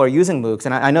way people are using MOOCs,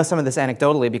 and I know some of this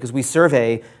anecdotally because we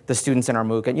survey the students in our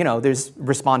MOOC, and there's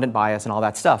respondent bias and all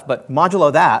that stuff, but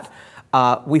modulo that,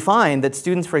 we find that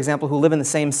students, for example, who live in the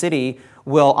same city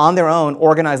will, on their own,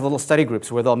 organize little study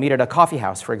groups where they'll meet at a coffee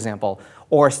house, for example.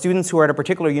 Or students who are at a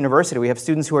particular university. We have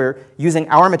students who are using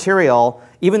our material,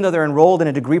 even though they're enrolled in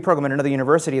a degree program at another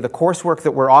university, the coursework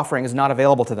that we're offering is not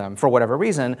available to them for whatever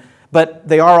reason, but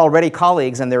they are already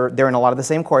colleagues and they're in a lot of the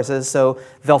same courses, so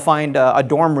they'll find a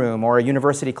dorm room or a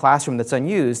university classroom that's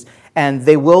unused, and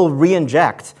they will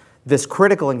re-inject this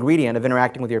critical ingredient of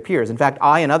interacting with your peers. In fact,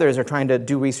 I and others are trying to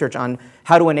do research on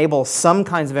how to enable some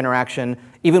kinds of interaction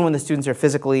even when the students are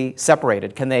physically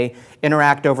separated. Can they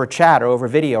interact over chat or over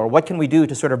video, or what can we do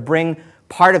to sort of bring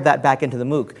part of that back into the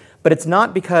MOOC? But it's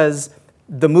not because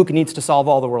the MOOC needs to solve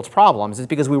all the world's problems. It's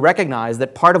because we recognize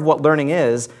that part of what learning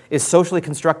is socially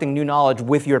constructing new knowledge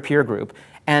with your peer group.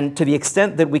 And to the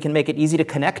extent that we can make it easy to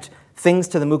connect things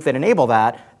to the MOOC that enable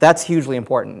that, that's hugely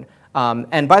important.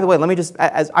 And by the way, let me just,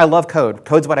 I love code.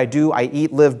 Code's what I do. I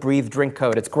eat, live, breathe, drink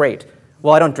code. It's great.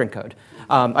 Well, I don't drink code.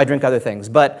 I drink other things.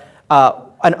 But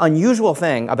an unusual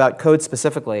thing about code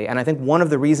specifically, and I think one of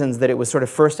the reasons that it was sort of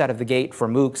first out of the gate for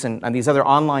MOOCs and these other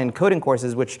online coding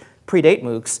courses which predate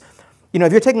MOOCs,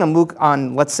 if you're taking a MOOC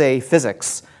on, let's say,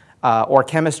 physics or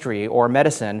chemistry or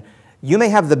medicine, you may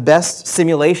have the best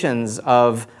simulations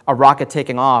of a rocket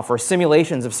taking off or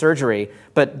simulations of surgery,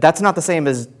 but that's not the same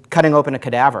as cutting open a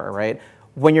cadaver, right?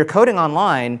 When you're coding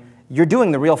online, you're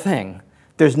doing the real thing.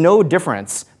 There's no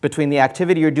difference between the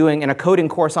activity you're doing in a coding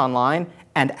course online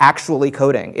and actually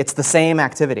coding. It's the same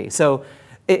activity. So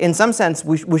in some sense,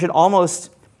 we should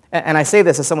almost, and I say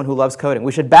this as someone who loves coding,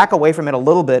 we should back away from it a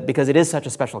little bit because it is such a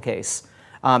special case.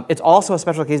 It's also a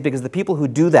special case because the people who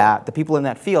do that, the people in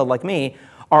that field like me,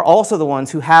 are also the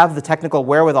ones who have the technical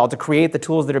wherewithal to create the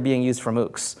tools that are being used for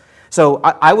MOOCs. So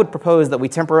I would propose that we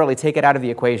temporarily take it out of the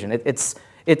equation. It's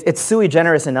sui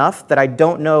generis enough that I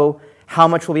don't know how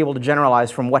much we'll be able to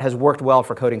generalize from what has worked well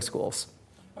for coding schools.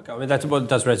 Okay, I mean that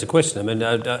does raise a question. I mean,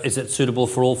 is it suitable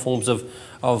for all forms of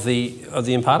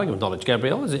the imparting of knowledge,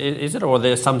 Gabriele? Is it, or are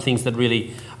there some things that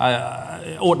really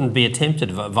oughtn't be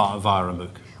attempted via a MOOC?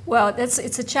 Well, it's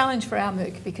a challenge for our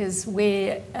MOOC because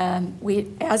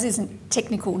ours isn't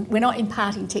technical. We're not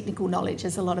imparting technical knowledge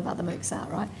as a lot of other MOOCs are,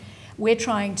 right? We're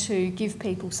trying to give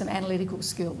people some analytical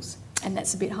skills, and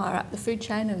that's a bit higher up the food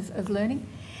chain of learning.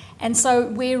 And so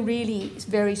we're really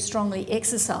very strongly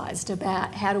exercised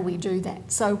about how do we do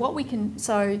that. So what we can,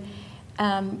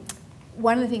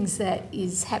 one of the things that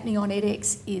is happening on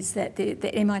edX is that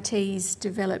the MIT's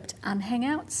developed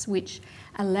Unhangouts, which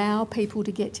allow people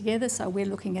to get together. So we're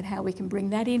looking at how we can bring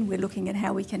that in. We're looking at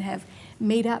how we can have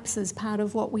meetups as part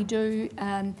of what we do,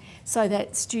 so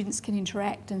that students can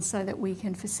interact and so that we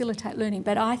can facilitate learning.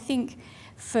 But I think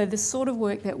for the sort of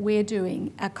work that we're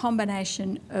doing, a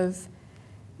combination of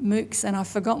MOOCs, and I've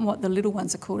forgotten what the little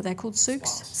ones are called. They're called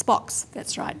SOOCs? SPOCs,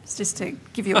 that's right. It's just to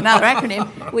give you another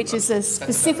acronym, which is a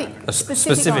specific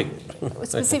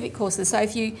courses. So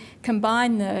if you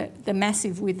combine the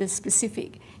massive with the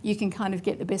specific, you can kind of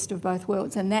get the best of both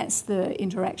worlds, and that's the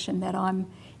interaction that I'm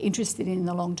interested in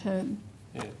the long term.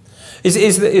 Yeah.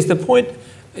 Is the point,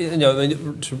 you know,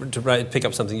 to pick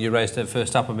up something you raised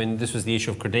first up, I mean, this was the issue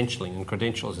of credentialing and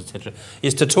credentials, etc.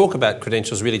 Is to talk about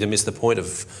credentials really to miss the point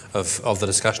of the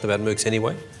discussion about MOOCs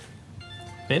anyway?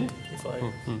 Ben? If I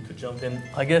could jump in.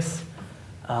 I guess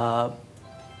a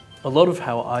lot of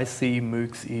how I see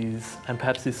MOOCs is, and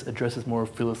perhaps this addresses more a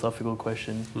philosophical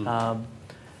question,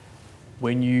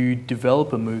 when you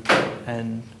develop a MOOC,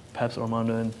 and perhaps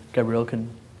Armando and Gabriele can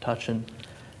touch, and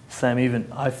Sam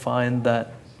even, I find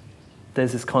that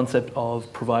there's this concept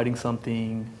of providing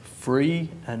something free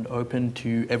and open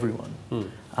to everyone.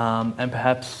 And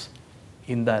perhaps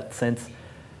in that sense,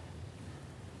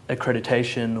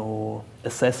 accreditation or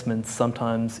assessment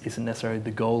sometimes isn't necessarily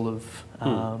the goal of...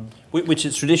 Which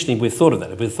is traditionally, we've thought of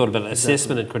that. We've thought about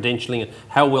assessment and credentialing, and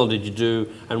how well did you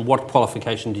do, and what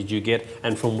qualification did you get,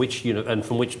 and from which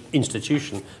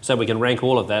institution, so we can rank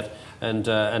all of that and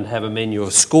have a menu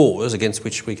of scores against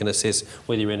which we can assess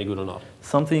whether you're any good or not.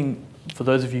 Something, for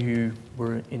those of you who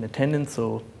were in attendance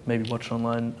or maybe watched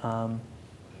online,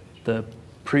 the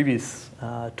previous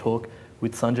talk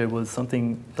with Sanjay was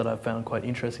something that I found quite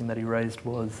interesting that he raised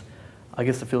was, I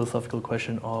guess, the philosophical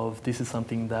question of this is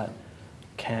something that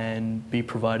can be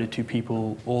provided to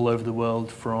people all over the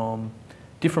world from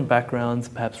different backgrounds,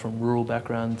 perhaps from rural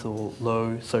backgrounds or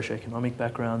low socioeconomic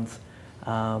backgrounds,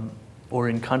 or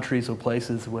in countries or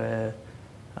places where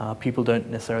people don't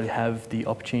necessarily have the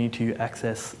opportunity to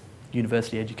access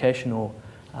university education or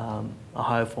a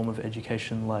higher form of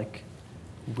education like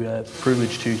we're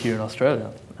privileged to here in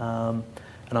Australia. And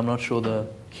I'm not sure the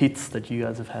hits that you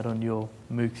guys have had on your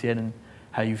MOOCs yet and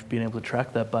how you've been able to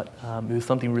track that, but it was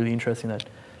something really interesting that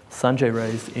Sanjay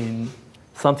raised in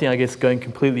something, I guess, going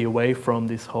completely away from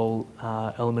this whole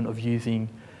element of using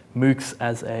MOOCs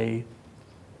as a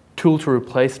tool to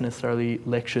replace necessarily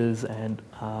lectures and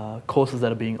courses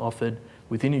that are being offered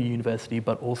within a university,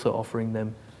 but also offering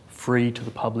them free to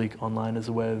the public online as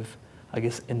a way of, I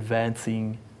guess,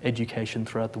 advancing education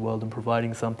throughout the world and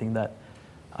providing something that,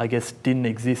 I guess, didn't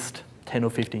exist 10 or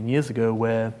 15 years ago,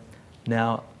 where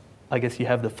now, I guess, you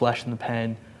have the flash in the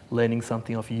pan, learning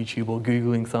something off YouTube or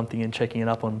Googling something and checking it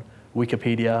up on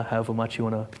Wikipedia, however much you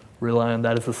want to rely on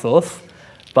that as a source.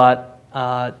 But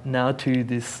now to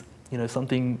this, you know,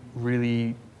 something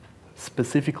really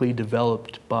specifically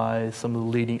developed by some of the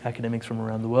leading academics from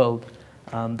around the world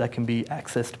that can be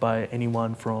accessed by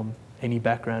anyone from any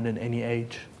background and any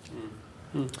age.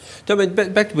 I mean,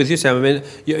 back with you, Sam. I mean,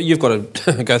 you've got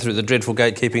to go through the dreadful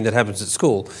gatekeeping that happens at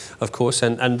school, of course,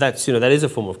 and that's, you know, that is a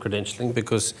form of credentialing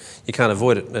because you can't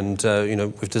avoid it, and you know,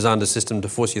 we've designed a system to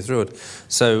force you through it.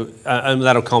 So, and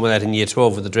that'll culminate in Year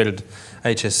 12 with the dreaded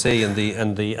HSC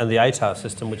and the ATAR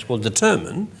system, which will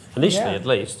determine, initially at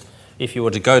least, if you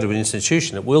were to go to an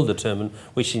institution, it will determine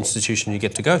which institution you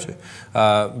get to go to.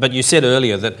 But you said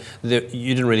earlier that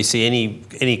you didn't really see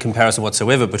any comparison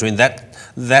whatsoever between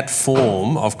that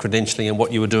form of credentialing and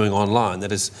what you were doing online.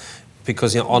 That is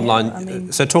because, you know, online. Yeah, I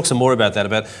mean, so talk some more about that.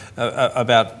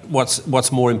 About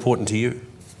what's more important to you.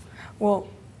 Well,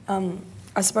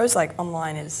 I suppose like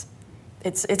online is.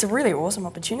 It's a really awesome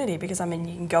opportunity because, I mean,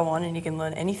 you can go on and you can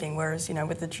learn anything, whereas, you know,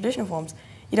 with the traditional forms,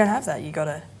 you don't have that. You got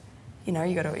to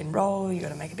enroll, you got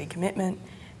to make a big commitment,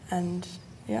 and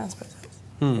yeah, I suppose.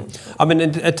 I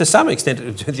mean, to some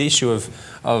extent, the issue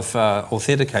of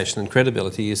authentication and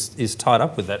credibility is tied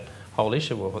up with that whole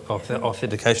issue of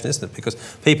authentication, isn't it? Because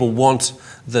people want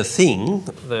the thing,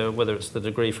 whether it's the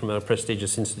degree from a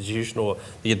prestigious institution or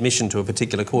the admission to a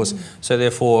particular course, so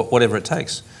therefore, whatever it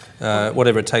takes,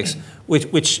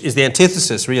 which is the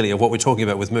antithesis, really, of what we're talking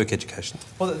about with MOOC education.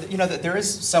 Well, you know, there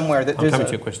is somewhere that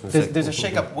there's a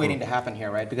shake-up waiting to happen here,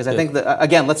 right? Because I think that,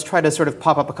 again, let's try to sort of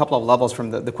pop up a couple of levels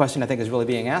from the question I think is really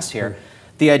being asked here.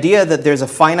 The idea that there's a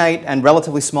finite and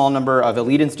relatively small number of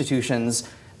elite institutions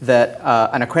that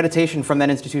an accreditation from that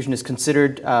institution is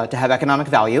considered to have economic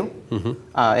value.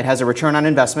 It has a return on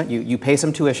investment. You pay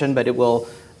some tuition, but it will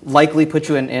likely put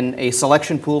you in a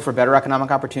selection pool for better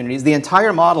economic opportunities. The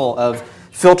entire model of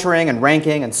filtering and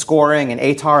ranking and scoring and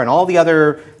ATAR and all the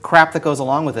other crap that goes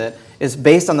along with it is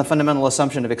based on the fundamental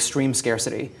assumption of extreme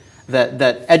scarcity.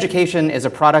 That education is a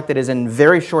product that is in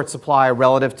very short supply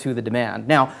relative to the demand.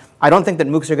 Now, I don't think that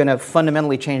MOOCs are going to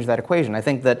fundamentally change that equation. I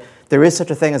think that there is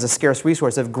such a thing as a scarce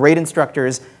resource of great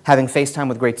instructors having face time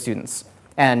with great students.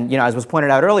 And as was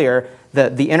pointed out earlier,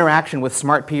 the interaction with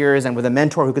smart peers and with a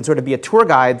mentor who can sort of be a tour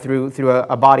guide through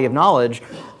a body of knowledge,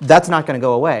 that's not going to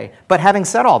go away. But having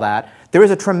said all that, there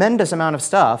is a tremendous amount of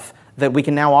stuff that we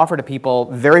can now offer to people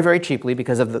very, very cheaply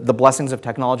because of the blessings of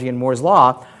technology and Moore's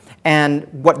Law. And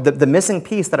what the missing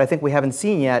piece that I think we haven't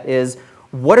seen yet is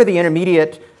what are the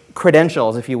intermediate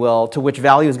credentials, if you will, to which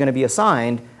value is going to be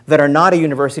assigned that are not a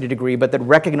university degree, but that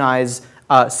recognize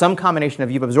some combination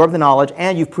of you've absorbed the knowledge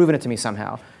and you've proven it to me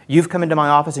somehow. You've come into my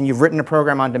office and you've written a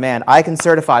program on demand. I can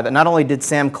certify that not only did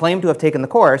Sam claim to have taken the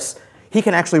course, he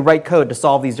can actually write code to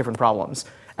solve these different problems.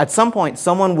 At some point,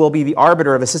 someone will be the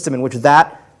arbiter of a system in which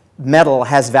that metal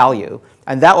has value.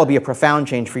 And that will be a profound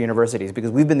change for universities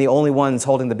because we've been the only ones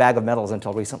holding the bag of metals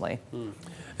until recently.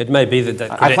 It may be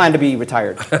that I plan to be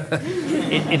retired.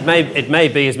 it may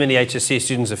be, as many HSC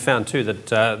students have found too, that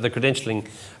the credentialing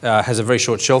has a very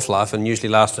short shelf life and usually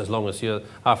lasts as long as you're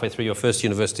halfway through your first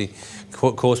university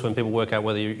course when people work out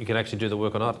whether you can actually do the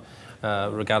work or not,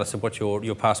 regardless of what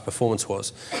your past performance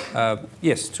was.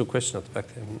 Yes, to a question at the back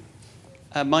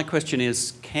there. My question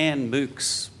is, can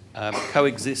MOOCs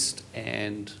coexist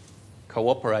and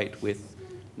cooperate with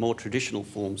more traditional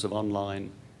forms of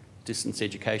online distance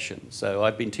education? So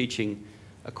I've been teaching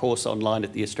a course online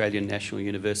at the Australian National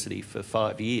University for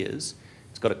 5 years.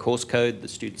 It's got a course code, the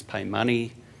students pay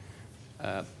money,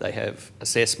 they have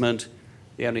assessment.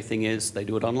 The only thing is they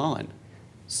do it online.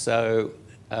 So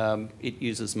it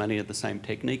uses many of the same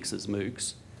techniques as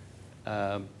MOOCs,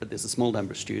 but there's a small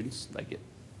number of students, they get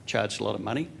charged a lot of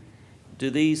money. Do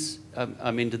these,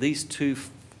 do these two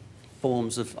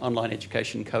forms of online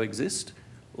education coexist,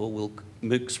 or will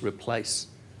MOOCs replace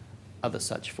other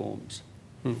such forms?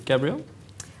 Gabriele?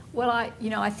 Well,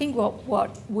 I think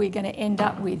what we're going to end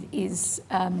up with is,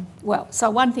 so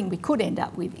one thing we could end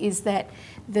up with is that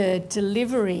the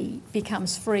delivery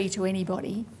becomes free to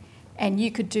anybody, and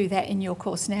you could do that in your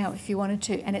course now if you wanted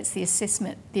to, and it's the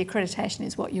assessment, the accreditation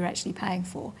is what you're actually paying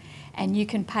for. And you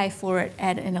can pay for it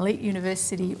at an elite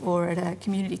university or at a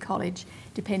community college,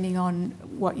 depending on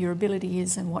what your ability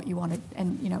is and what you want to,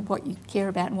 and what you care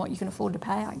about and what you can afford to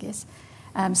pay, I guess.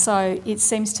 So it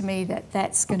seems to me that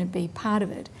that's going to be part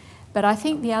of it. But I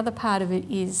think the other part of it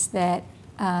is that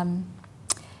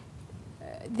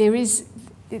there is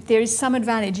some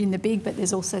advantage in the big, but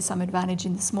there's also some advantage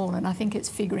in the small. And I think it's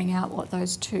figuring out what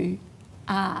those two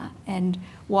are and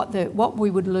what we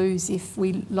would lose if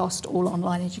we lost all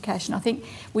online education. I think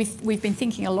we've been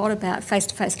thinking a lot about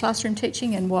face-to-face classroom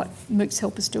teaching and what MOOCs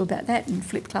help us do about that, and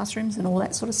flipped classrooms and all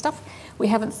that sort of stuff. We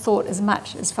haven't thought as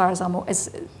much, as far as as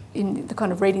in the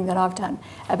kind of reading that I've done,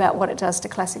 about what it does to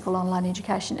classical online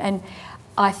education. And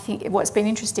I think what's been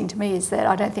interesting to me is that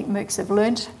I don't think MOOCs have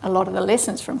learnt a lot of the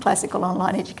lessons from classical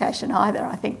online education either.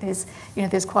 I think there's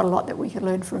quite a lot that we could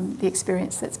learn from the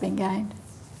experience that's been gained.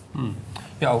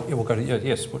 Yeah, we'll go to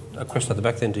yes. A question at the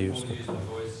back then to you.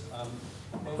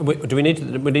 Do we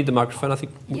need the microphone? I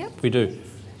think we do.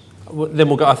 Well, then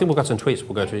we'll go. I think we've got some tweets.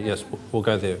 We'll go to yes. We'll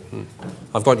go there.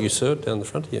 I've got you, sir, down the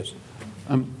front. Yes.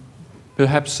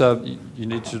 Perhaps you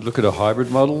need to look at a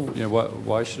hybrid model.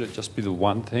 Why should it just be the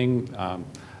one thing?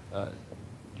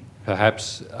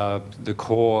 Perhaps the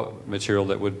core material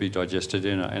that would be digested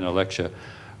in a lecture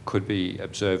could be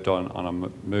observed on a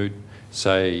mood,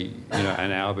 say,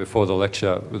 an hour before the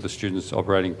lecture with the students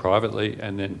operating privately,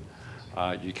 and then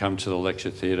you come to the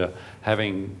lecture theatre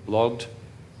having logged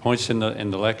points in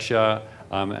the lecture,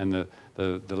 and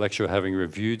the lecturer having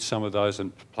reviewed some of those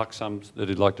and plucked some that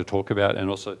he'd like to talk about, and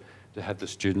also to have the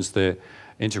students there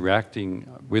interacting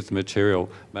with the material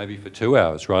maybe for 2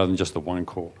 hours rather than just the one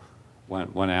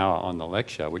hour on the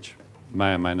lecture, which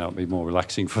may or may not be more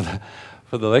relaxing for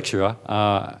the lecturer,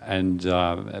 and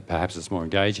perhaps it's more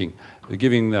engaging.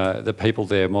 Giving the people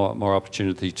there more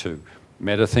opportunity to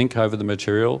meta-think over the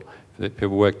material. If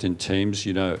people worked in teams,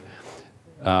 in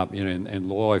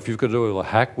law, if you've got to do all the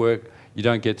hack work, you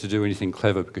don't get to do anything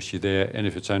clever because you're there, and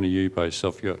if it's only you by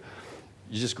yourself, you're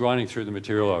just grinding through the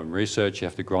material. Or in research, you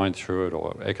have to grind through it,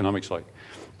 or economics, like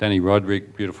Danny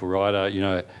Roderick, beautiful writer,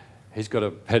 he's got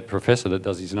a head professor that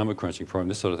does his number crunching for him,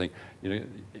 this sort of thing.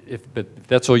 But if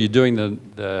that's all you're doing,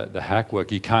 the hack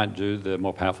work, you can't do the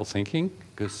more powerful thinking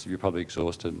because you're probably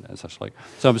exhausted and such like.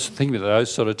 So I'm just thinking that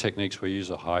those sort of techniques we use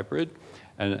a hybrid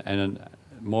and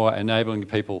more enabling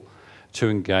people to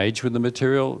engage with the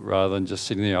material rather than just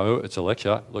sitting there, oh, it's a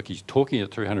lecture. Look, he's talking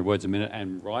at 300 words a minute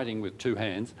and writing with two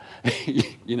hands,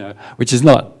 you know, which is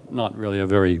not really a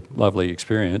very lovely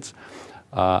experience.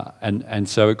 And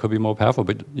so it could be more powerful,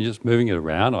 but just moving it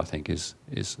around, I think, is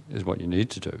what you need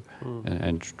to do,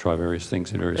 and try various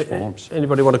things in various forms.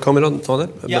 Anybody want to comment on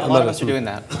that? Yeah, a lot of us are doing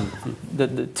that. The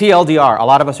TLDR, a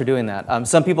lot of us are doing that.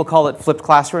 Some people call it flipped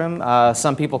classroom.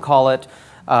 Some people call it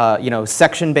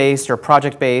section-based or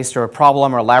project-based or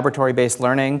problem or laboratory-based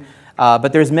learning.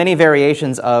 But there's many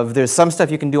variations of, there's some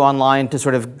stuff you can do online to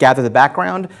sort of gather the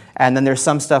background, and then there's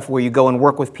some stuff where you go and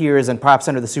work with peers and perhaps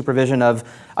under the supervision of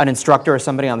an instructor or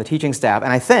somebody on the teaching staff.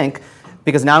 And I think,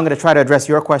 because now I'm going to try to address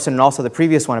your question and also the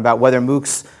previous one about whether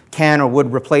MOOCs can or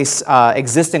would replace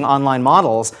existing online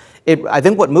models, I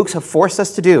think what MOOCs have forced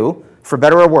us to do, for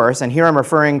better or worse, and here I'm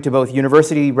referring to both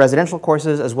university residential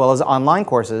courses as well as online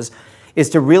courses, is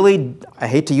to really, I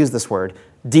hate to use this word,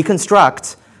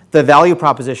 deconstruct the value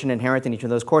proposition inherent in each of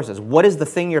those courses. What is the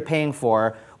thing you're paying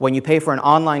for when you pay for an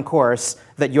online course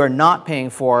that you're not paying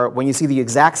for when you see the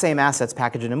exact same assets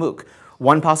packaged in a MOOC?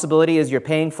 One possibility is you're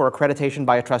paying for accreditation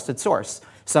by a trusted source.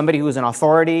 Somebody who is an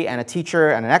authority and a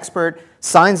teacher and an expert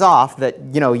signs off that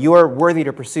you're worthy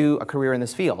to pursue a career in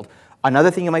this field.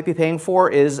 Another thing you might be paying for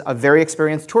is a very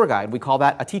experienced tour guide. We call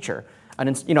that a teacher.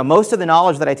 And most of the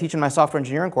knowledge that I teach in my software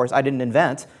engineering course, I didn't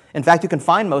invent. In fact, you can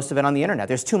find most of it on the internet.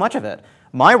 There's too much of it.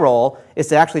 My role is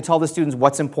to actually tell the students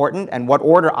what's important and what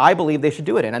order I believe they should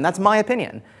do it in, and that's my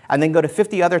opinion. And then go to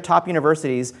 50 other top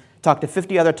universities, talk to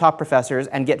 50 other top professors,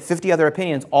 and get 50 other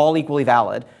opinions, all equally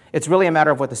valid. It's really a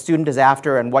matter of what the student is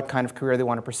after and what kind of career they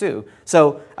want to pursue.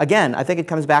 So again, I think it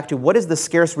comes back to what is the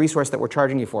scarce resource that we're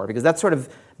charging you for? Because that's sort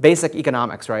of basic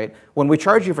economics, right? When we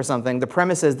charge you for something, the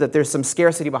premise is that there's some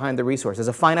scarcity behind the resource. There's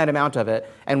a finite amount of it,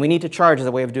 and we need to charge as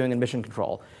a way of doing admission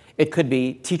control. It could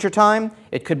be teacher time,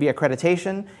 it could be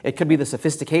accreditation, it could be the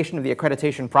sophistication of the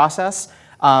accreditation process.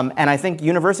 And I think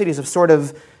universities have sort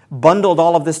of bundled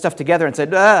all of this stuff together and said,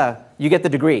 you get the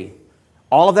degree.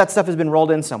 All of that stuff has been rolled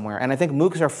in somewhere. And I think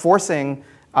MOOCs are forcing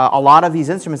a lot of these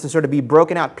instruments to sort of be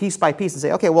broken out piece by piece and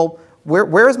say, okay, well,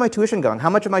 where is my tuition going? How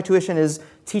much of my tuition is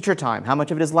teacher time? How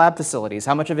much of it is lab facilities?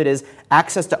 How much of it is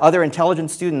access to other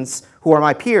intelligent students who are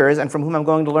my peers and from whom I'm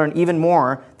going to learn even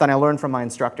more than I learned from my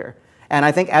instructor? And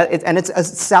I think, it's a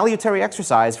salutary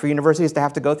exercise for universities to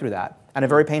have to go through that, and a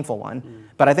very painful one.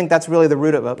 But I think that's really the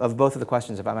root of both of the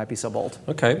questions, if I might be so bold.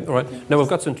 Okay, all right. Now we've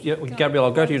got some, Gabriele,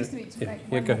 I'll go to you.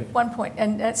 Yeah, go ahead. One point,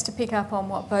 and that's to pick up on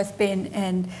what both Ben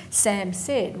and Sam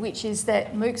said, which is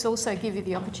that MOOCs also give you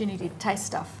the opportunity to taste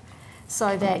stuff,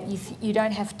 so that you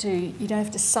don't have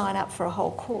to sign up for a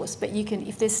whole course, but you can,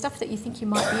 if there's stuff that you think you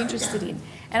might be interested in.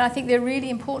 And I think they're really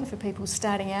important for people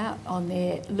starting out on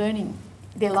their learning,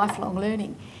 their lifelong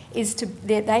learning, is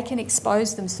that they can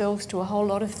expose themselves to a whole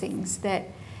lot of things that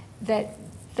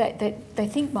they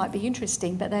think might be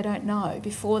interesting, but they don't know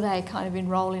before they kind of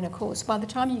enrol in a course. By the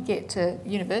time you get to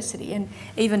university, and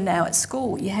even now at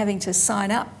school, you're having to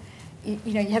sign up,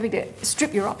 you're having to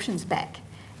strip your options back.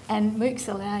 And MOOCs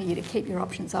allow you to keep your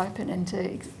options open and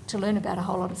to learn about a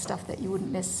whole lot of stuff that you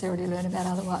wouldn't necessarily learn about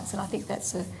otherwise. And I think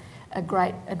that's a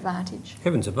great advantage.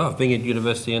 Heavens above, being at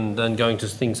university and going to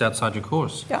things outside your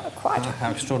course. Yeah, quite.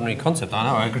 How extraordinary concept. I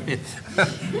know, I agree.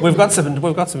 we've got some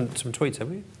tweets, have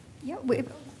we? Yeah,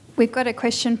 we've got a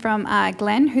question from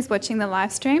Glenn, who's watching the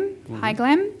live stream. Mm-hmm. Hi,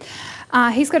 Glenn.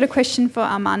 He's got a question for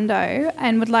Armando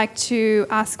and would like to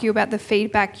ask you about the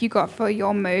feedback you got for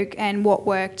your MOOC and what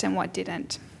worked and what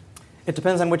didn't. It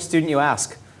depends on which student you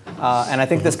ask. And I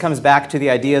think this comes back to the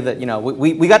idea that,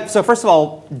 we got, so first of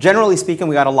all, generally speaking,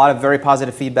 we got a lot of very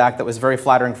positive feedback that was very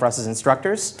flattering for us as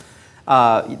instructors.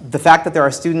 The fact that there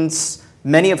are students,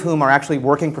 many of whom are actually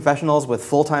working professionals with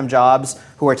full-time jobs,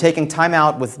 who are taking time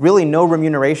out with really no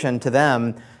remuneration to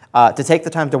them to take the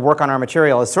time to work on our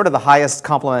material is sort of the highest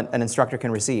compliment an instructor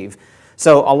can receive.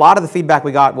 So a lot of the feedback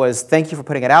we got was, thank you for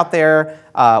putting it out there.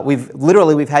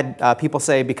 We've had people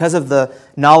say, because of the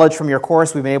knowledge from your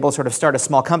course, we've been able to sort of start a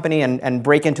small company and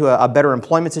break into a better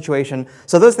employment situation.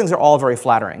 So those things are all very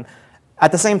flattering.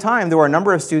 At the same time, there were a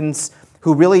number of students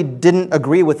who really didn't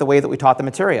agree with the way that we taught the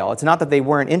material. It's not that they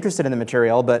weren't interested in the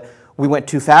material, but we went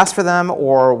too fast for them,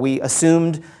 or we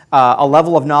assumed a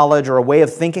level of knowledge or a way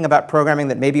of thinking about programming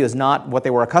that maybe was not what they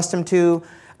were accustomed to.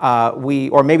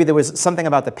 Or maybe there was something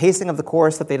about the pacing of the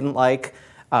course that they didn't like.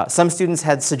 Some students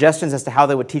had suggestions as to how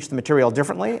they would teach the material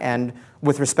differently, and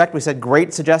with respect, we said,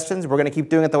 great suggestions. We're going to keep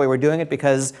doing it the way we're doing it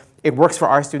because it works for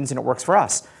our students and it works for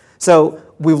us. So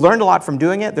we've learned a lot from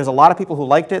doing it. There's a lot of people who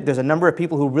liked it. There's a number of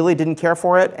people who really didn't care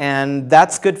for it, and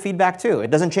that's good feedback too. It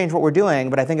doesn't change what we're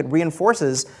doing, but I think it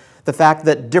reinforces the fact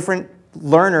that different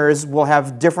learners will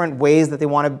have different ways that they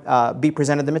want to be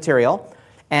presented the material.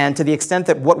 And to the extent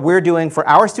that what we're doing for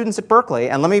our students at Berkeley,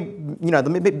 and let me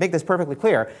make this perfectly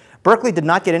clear, Berkeley did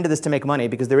not get into this to make money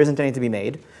because there isn't any to be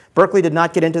made. Berkeley did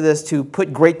not get into this to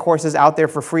put great courses out there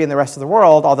for free in the rest of the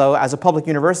world, although as a public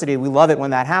university, we love it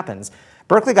when that happens.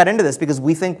 Berkeley got into this because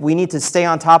we think we need to stay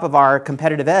on top of our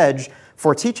competitive edge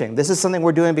for teaching. This is something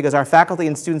we're doing because our faculty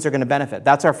and students are going to benefit.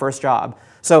 That's our first job.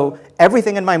 So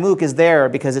everything in my MOOC is there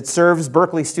because it serves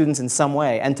Berkeley students in some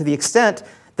way. And to the extent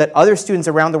that other students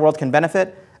around the world can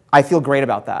benefit, I feel great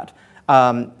about that.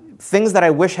 Things that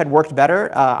I wish had worked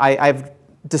better, I've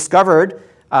discovered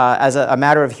as a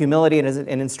matter of humility and as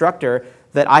an instructor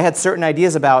that I had certain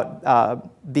ideas about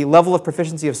the level of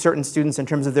proficiency of certain students in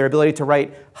terms of their ability to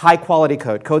write high-quality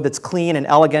code that's clean and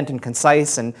elegant and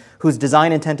concise and whose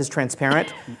design intent is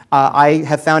transparent. I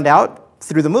have found out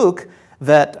through the MOOC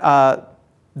that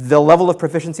the level of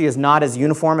proficiency is not as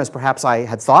uniform as perhaps I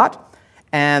had thought.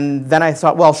 And then I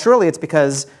thought, well, surely it's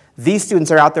because these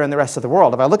students are out there in the rest of the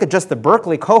world. If I look at just the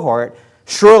Berkeley cohort,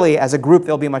 surely as a group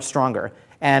they'll be much stronger.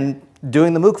 And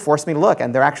doing the MOOC forced me to look,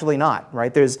 and they're actually not,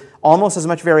 right? There's almost as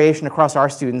much variation across our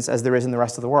students as there is in the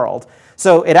rest of the world.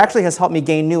 So it actually has helped me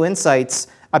gain new insights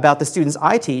about the students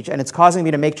I teach, and it's causing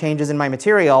me to make changes in my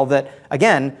material that,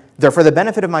 again, they're for the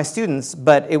benefit of my students,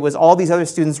 but it was all these other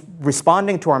students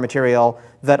responding to our material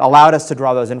that allowed us to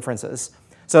draw those inferences.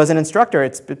 So as an instructor,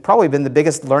 it's probably been the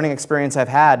biggest learning experience I've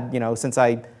had, since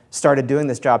I started doing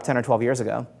this job 10 or 12 years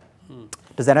ago.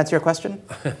 Does that answer your question?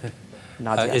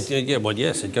 Yes. Yeah, well,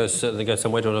 yes, it certainly goes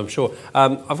some way to it, I'm sure.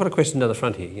 I've got a question down the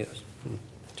front here, yes.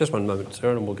 Just one moment,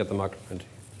 sir, and we'll get the microphone to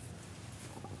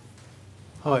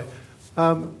you.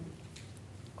 Hi.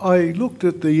 I looked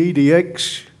at the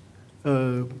EDX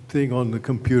thing on the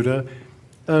computer,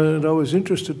 and I was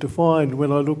interested to find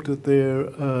when I looked at their,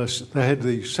 they had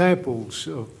the samples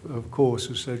of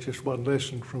courses, so just one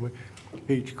lesson from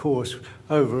each course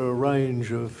over a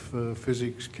range of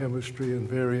physics, chemistry, and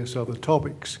various other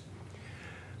topics.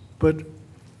 But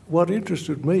what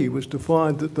interested me was to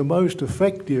find that the most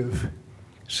effective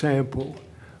sample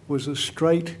was a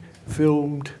straight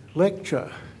filmed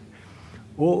lecture.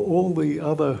 All the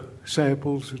other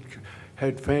samples that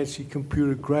had fancy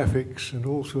computer graphics and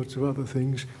all sorts of other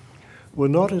things were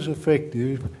not as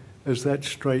effective as that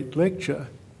straight lecture.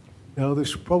 Now,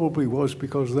 this probably was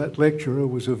because that lecturer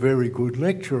was a very good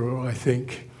lecturer, I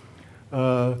think.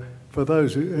 For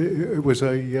those, it was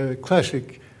a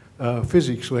classic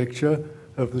physics lecture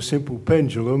of the simple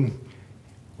pendulum,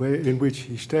 in which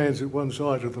he stands at one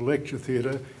side of the lecture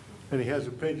theatre and he has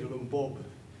a pendulum bob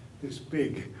this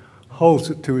big, holds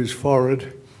it to his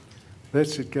forehead,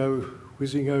 lets it go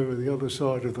whizzing over the other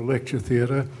side of the lecture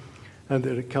theatre, and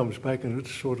then it comes back and it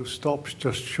sort of stops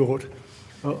just short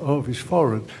of his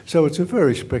forehead. So it's a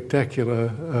very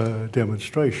spectacular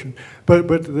demonstration. But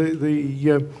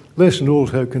the lesson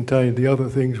also contained the other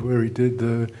things where he did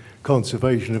the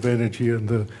conservation of energy and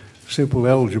the simple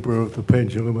algebra of the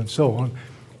pendulum and so on.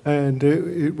 And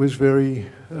it was very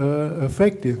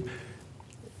effective.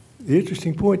 The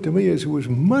interesting point to me is it was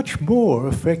much more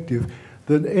effective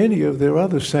than any of their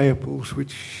other samples,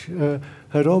 which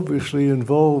had obviously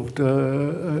involved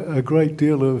a great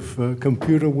deal of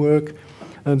computer work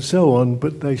and so on,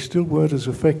 but they still weren't as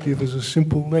effective as a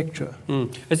simple lecture.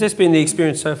 Has this been the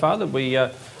experience so far, that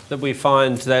we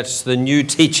find that the new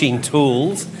teaching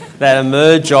tools that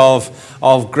emerge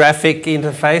of graphic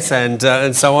interface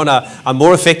and so on are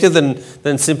more effective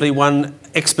than simply one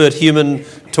expert human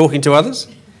talking to others?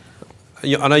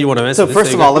 I know you want to answer this. So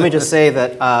first of all, let me just say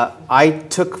that I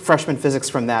took freshman physics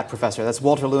from that professor. That's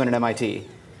Walter Lewin at MIT.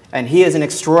 And he is an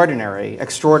extraordinary,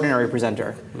 extraordinary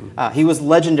presenter. He was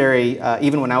legendary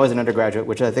even when I was an undergraduate,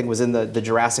 which I think was in the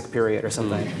Jurassic period or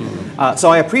something.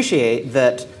 So I appreciate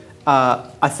that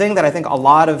a thing that I think a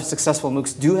lot of successful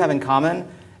MOOCs do have in common,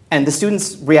 and the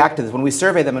students react to this. When we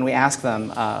survey them and we ask them,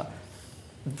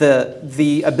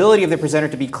 the ability of the presenter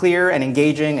to be clear and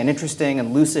engaging and interesting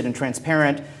and lucid and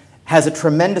transparent has a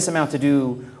tremendous amount to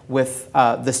do with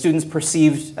the students'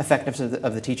 perceived effectiveness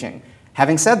of the teaching.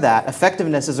 Having said that,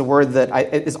 effectiveness is a word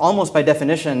that is almost by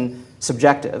definition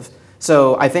subjective.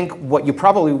 So I think what you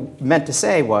probably meant to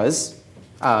say was,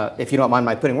 if you don't mind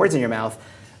my putting words in your mouth,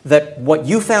 that what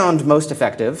you found most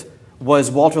effective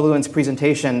was Walter Lewin's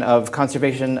presentation of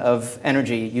conservation of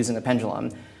energy using a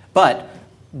pendulum. But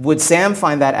would Sam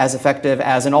find that as effective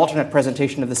as an alternate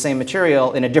presentation of the same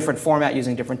material in a different format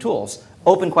using different tools?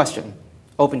 Open question.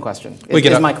 Open question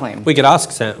is my claim. We could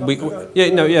ask Sam.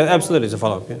 Yeah, absolutely, as a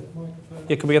follow-up.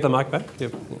 Yeah, can we get the mic back? Yeah.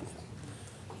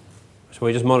 So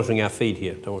we're just monitoring our feed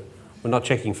here, don't we? We're not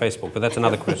checking Facebook, but that's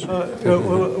another question.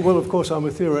 Well, of course, I'm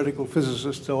a theoretical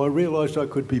physicist, so I realised I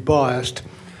could be biased.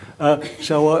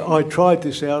 So I tried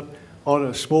this out on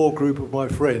a small group of my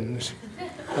friends,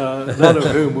 none of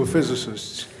whom were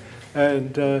physicists.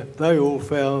 And they all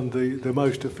found the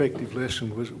most effective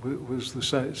lesson was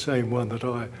the same one that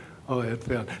I had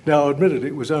found. Now, admitted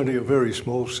it was only a very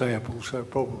small sample, so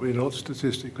probably not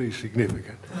statistically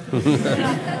significant.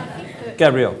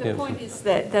 Gabriele. The point is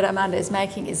that Armando is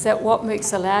making is that what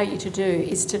MOOCs allow you to do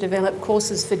is to develop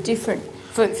courses for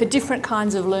different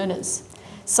kinds of learners.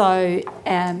 So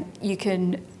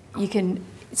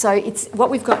so it's what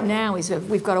we've got now is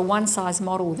we've got a one-size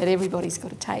model that everybody's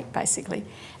got to take, basically.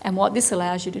 And what this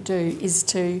allows you to do is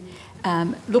to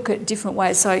look at different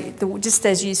ways. So just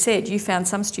as you said, you found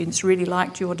some students really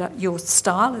liked your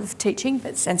style of teaching,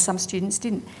 and some students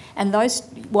didn't. And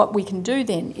what we can do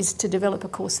then is to develop a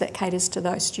course that caters to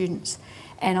those students.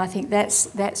 And I think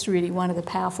that's really one of the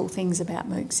powerful things about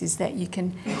MOOCs is that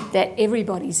that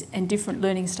everybody's and different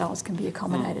learning styles can be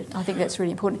accommodated. I think that's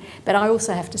really important. But I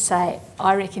also have to say,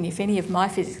 I reckon if any of my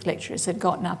physics lecturers had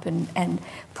gotten up and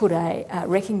put a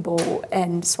wrecking ball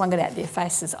and swung it at their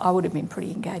faces, I would have been pretty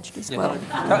engaged as well.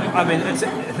 I mean,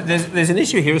 there's an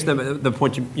issue here, isn't there, the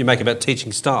point you make about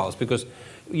teaching styles, because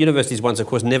universities once, of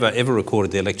course, never ever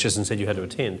recorded their lectures and said you had to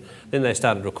attend. Then they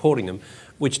started recording them,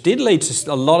 which did lead to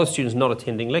a lot of students not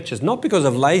attending lectures, not because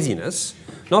of laziness,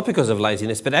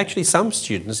 but actually some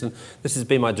students, and this has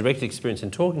been my direct experience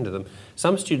in talking to them,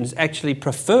 some students actually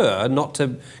prefer not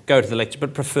to go to the lecture,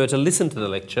 but prefer to listen to the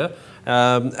lecture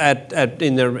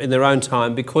in their own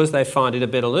time, because they find it a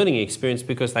better learning experience,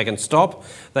 because they can stop,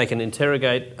 they can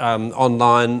interrogate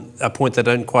online a point they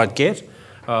don't quite get,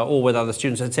 or with other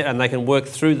students, and they can work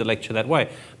through the lecture that way.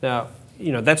 Now,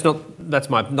 you know, that's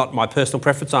not my personal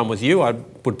preference. I'm with you. I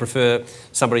would prefer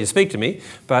somebody to speak to me,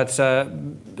 but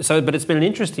it's been an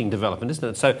interesting development, isn't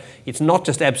it? So it's not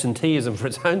just absenteeism for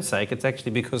its own sake. It's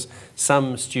actually because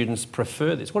some students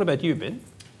prefer this. What about you, Ben?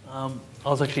 I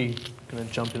was actually going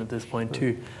to jump in at this point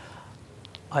too.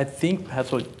 I think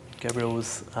perhaps what Gabriele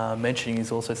was mentioning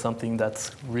is also something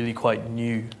that's really quite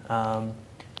new.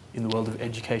 In the world of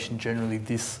education generally,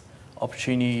 this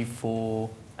opportunity for,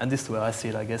 and this is the way I see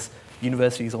it, I guess,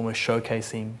 universities almost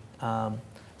showcasing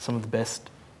some of the best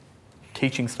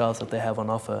teaching styles that they have on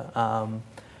offer,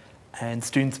 and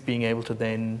students being able to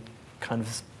then kind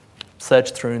of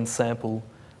search through and sample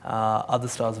other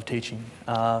styles of teaching.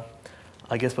 I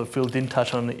guess what Phil didn't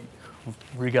touch on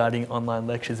regarding online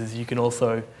lectures is you can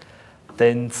also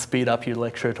then speed up your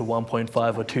lecture to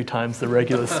 1.5 or 2 times the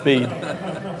regular speed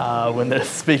when they're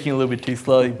speaking a little bit too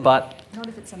slowly. But not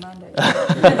if it's a Monday.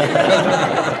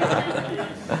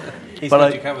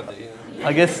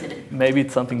 I guess maybe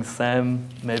it's something Sam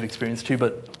may have experienced too,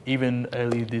 but even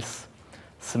early this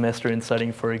semester in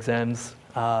studying for exams,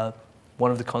 one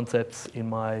of the concepts in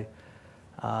my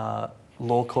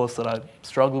law course that I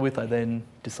struggled with, I then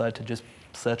decided to just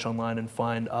search online and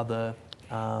find other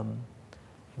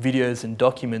videos and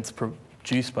documents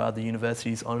produced by other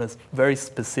universities on a very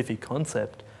specific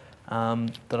concept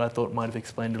that I thought might have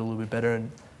explained it a little bit better.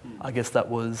 And I guess that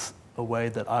was a way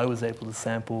that I was able to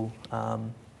sample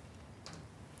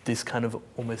this kind of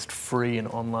almost free and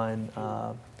online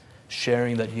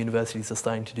sharing that universities are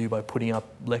starting to do by putting up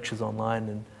lectures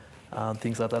online and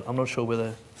things like that. I'm not sure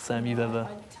whether, Sam, you've ever...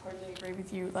 I totally agree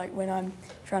with you. Like when I'm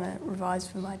trying to revise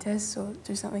for my tests or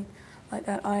do something like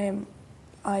that,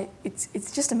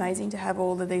 it's just amazing to have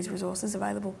all of these resources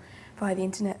available via the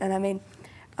internet. And I mean,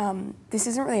 this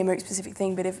isn't really a MOOC specific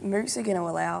thing, but if MOOCs are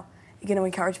going to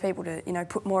encourage people to, you know,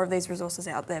 put more of these resources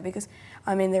out there, because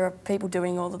I mean, there are people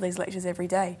doing all of these lectures every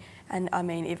day, and I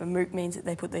mean, if a MOOC means that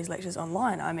they put these lectures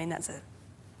online, I mean,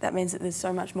 that means that there's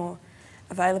so much more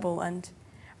available. And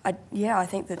I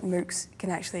think that MOOCs can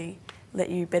actually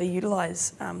let you better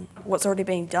utilise what's already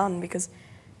being done, because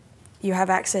you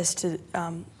have access to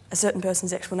a certain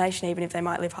person's explanation, even if they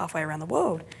might live halfway around the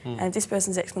world. And if this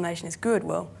person's explanation is good,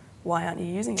 well, why aren't you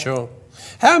using it? Sure.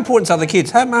 How important are the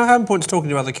kids? How important is talking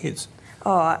to other kids?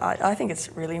 Oh, I think it's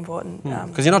really important.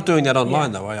 Because you're not doing that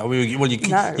online, though, are you? Well, you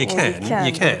can. You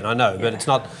can, I know, but it's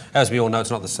not, as we all know,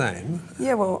 it's not the same.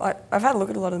 Yeah, well, I've had a look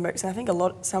at a lot of the MOOCs, and I think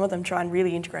some of them try and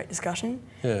really integrate discussion.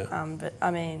 Yeah. But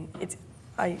I mean,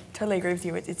 I totally agree with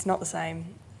you. It's not the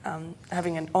same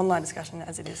having an online discussion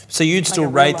as it is. So you'd still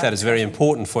rate that as very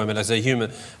important for him, and as a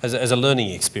human, as a learning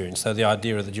experience. So the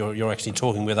idea that you're actually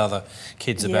talking with other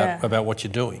kids about what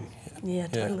you're doing. Yeah,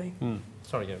 totally.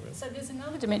 Sorry, Gabriele. So there's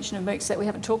another dimension of MOOCs that we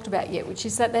haven't talked about yet, which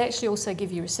is that they actually also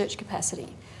give you research capacity.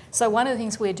 So one of the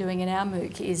things we're doing in our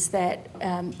MOOC is that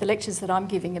the lectures that I'm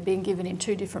giving are being given in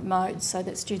 2 different modes so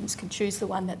that students can choose the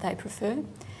one that they prefer.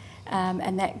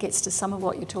 And that gets to some of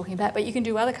what you're talking about. But you can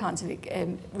do other kinds of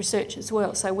research as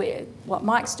well. So what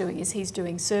Mike's doing is he's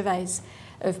doing surveys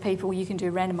of people. You can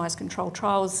do randomised controlled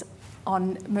trials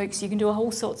on MOOCs. You can do a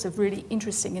whole sorts of really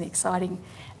interesting and exciting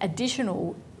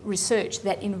additional research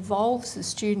that involves the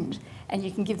student, and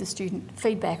you can give the student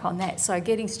feedback on that. So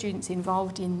getting students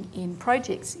involved in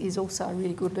projects is also a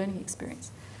really good learning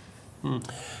experience.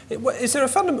 Is there a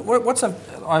fundamental?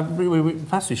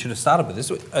 Perhaps we should have started with this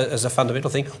as a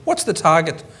fundamental thing. What's the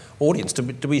target audience?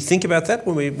 Do we think about that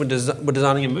when we're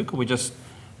designing a MOOC, or are we just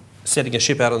setting a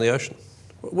ship out on the ocean?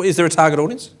 Is there a target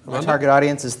audience? My target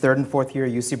audience is 3rd and 4th year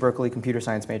UC Berkeley computer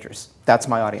science majors. That's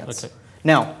my audience. Okay.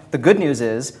 Now, the good news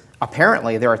is,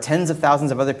 apparently, there are tens of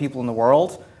thousands of other people in the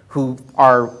world who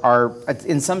are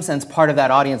in some sense, part of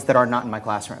that audience that are not in my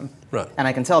classroom. Right. And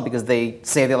I can tell because they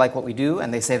say they like what we do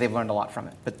and they say they've learned a lot from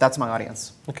it. But that's my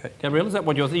audience. Okay. Gabriele, is that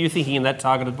what you're thinking in that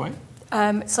targeted way?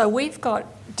 So we've got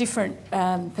different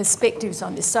perspectives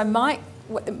on this. So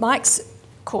Mike's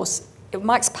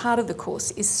part of the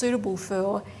course is suitable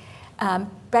for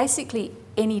basically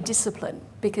any discipline,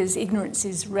 because ignorance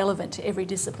is relevant to every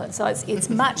discipline. So it's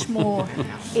much more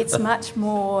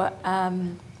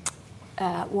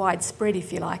widespread,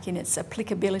 if you like, in its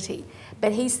applicability.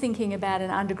 But he's thinking about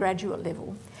an undergraduate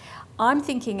level. I'm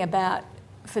thinking about,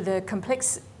 for the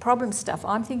complex problem stuff,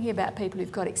 I'm thinking about people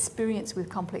who've got experience with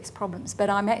complex problems. But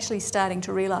I'm actually starting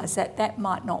to realise that that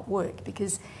might not work,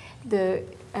 because the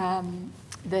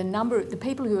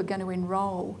people who are going to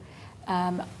enrol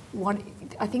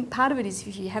I think part of it is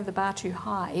if you have the bar too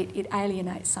high, it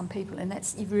alienates some people, and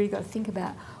you've really got to think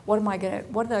about what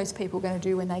are those people going to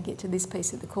do when they get to this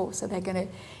piece of the course? Are they going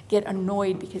to get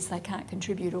annoyed because they can't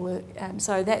contribute? Or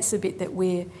so that's the bit that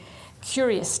we're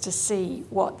curious to see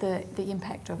what the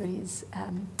impact of it is.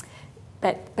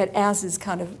 But ours is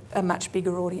kind of a much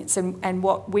bigger audience, and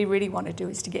what we really want to do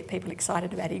is to get people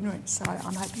excited about ignorance. So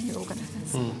I'm hoping you're all going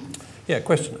to. Yeah,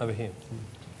 question over here.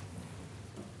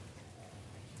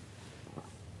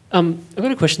 I've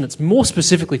got a question that's more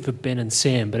specifically for Ben and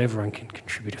Sam, but everyone can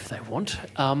contribute if they want.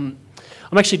 I'm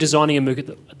actually designing a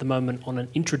MOOC at the moment on an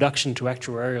introduction to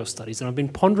actuarial studies, and I've been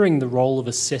pondering the role of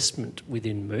assessment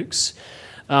within MOOCs,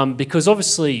 because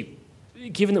obviously,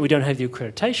 given that we don't have the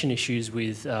accreditation issues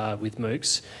with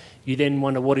MOOCs, you then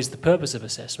wonder what is the purpose of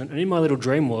assessment. And in my little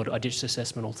dream world, I ditched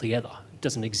assessment altogether. It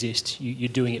doesn't exist. You're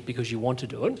doing it because you want to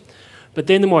do it. But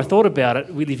then the more I thought about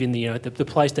it, we live in the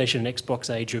PlayStation and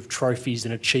Xbox age of trophies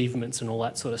and achievements and all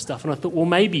that sort of stuff. And I thought, well,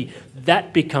 maybe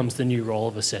that becomes the new role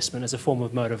of assessment as a form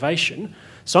of motivation.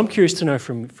 So I'm curious to know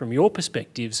from your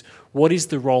perspectives, what is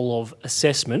the role of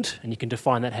assessment, and you can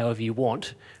define that however you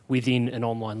want, within an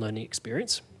online learning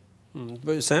experience? Sam, do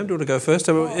you want to go first?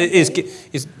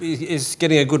 Is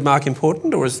getting a good mark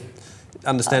important, or is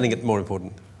understanding it more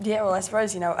important? Yeah, well, I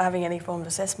suppose, having any form of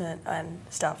assessment and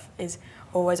stuff is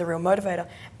always a real motivator.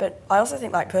 But I also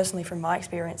think, personally from my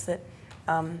experience, that,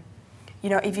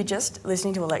 if you're just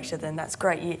listening to a lecture, then that's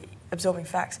great, you're absorbing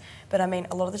facts. But I mean,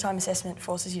 a lot of the time assessment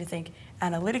forces you to think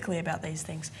analytically about these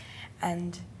things.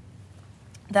 And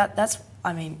that's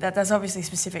obviously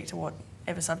specific to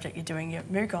whatever subject you're doing your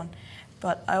MOOC on.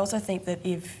 But I also think that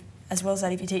as well as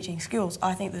that, if you're teaching skills,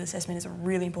 I think that assessment is a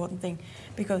really important thing,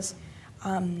 because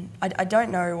I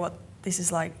don't know what this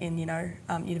is like in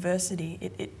university.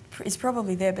 It's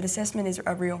probably there, but assessment is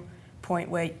a real point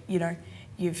where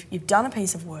you've done a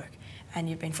piece of work and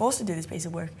you've been forced to do this piece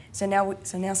of work. So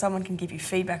now someone can give you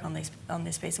feedback on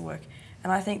this piece of work,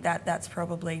 and I think that's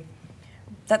probably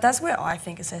that's where I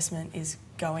think assessment is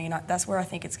going, and that's where I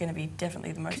think it's going to be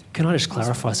definitely the most. Can I just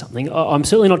clarify something? I'm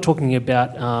certainly not talking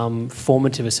about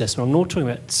formative assessment. I'm not talking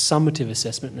about summative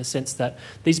assessment in the sense that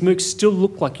these MOOCs still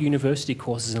look like university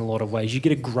courses in a lot of ways. You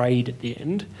get a grade at the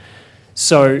end.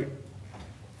 So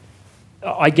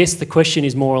I guess the question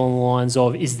is more along the lines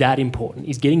of, is that important?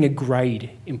 Is getting a grade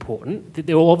important?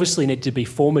 There will obviously need to be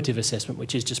formative assessment,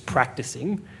 which is just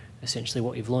practicing essentially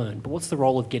what you've learned. But what's the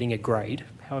role of getting a grade?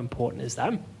 How important is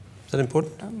that? Is that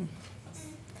important?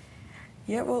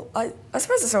 Yeah, well, I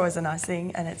suppose it's always a nice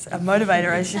thing, and it's a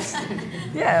motivator. It's just,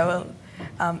 yeah, well,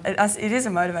 it is a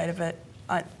motivator, but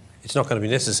it's not going to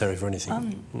be necessary for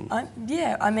anything.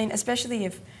 Yeah, I mean, especially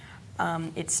if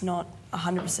it's not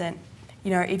 100%.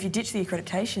 If you ditch the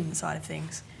accreditation side of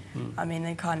things, I mean,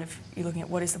 then kind of you're looking at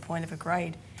what is the point of a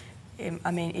grade.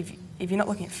 I mean, if you're not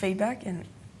looking at feedback, and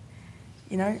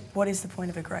what is the point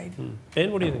of a grade?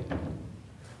 Ben, what do you think?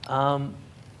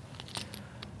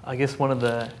 I guess one of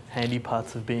the handy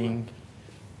parts of being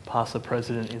past the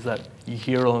president is that you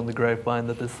hear along the grapevine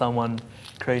that there's someone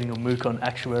creating a MOOC on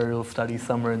actuarial studies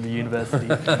somewhere in the university.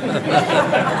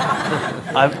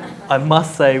 I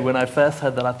must say, when I first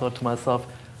heard that, I thought to myself,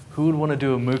 who would want to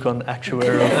do a MOOC on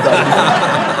actuarial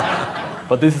studies?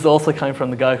 But this is also coming from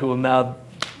the guy who will now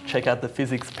check out the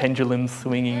physics pendulum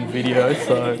swinging video,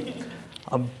 so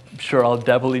I'm sure I'll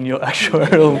dabble in your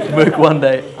actuarial MOOC one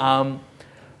day.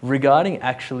 Regarding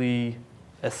actually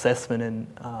assessment and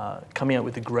coming out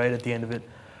with a grade at the end of it,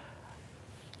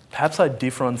 perhaps I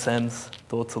differ on Sam's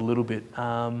thoughts a little bit.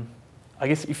 I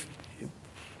guess if it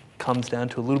comes down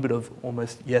to a little bit of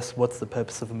almost, yes, what's the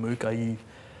purpose of a MOOC? Are you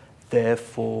there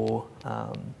for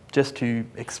just to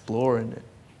explore and,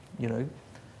 you know,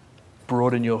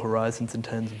 broaden your horizons in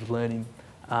terms of learning?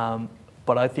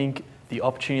 But I think the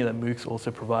opportunity that MOOCs also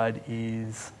provide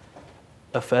is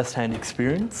a first-hand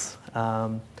experience.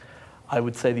 I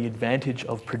would say the advantage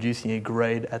of producing a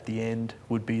grade at the end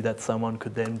would be that someone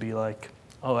could then be like,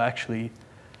 oh, actually,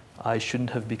 I shouldn't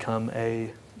have become a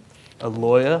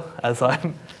lawyer, as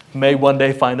I may one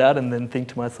day find out, and then think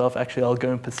to myself, actually, I'll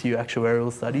go and pursue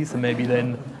actuarial studies and maybe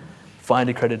then find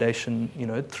accreditation, you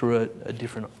know, through a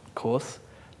different course.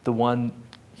 The one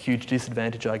huge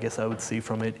disadvantage I guess I would see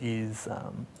from it is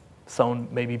someone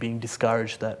maybe being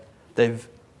discouraged that they've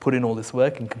put in all this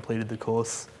work and completed the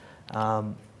course,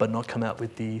 but not come out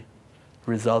with the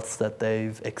results that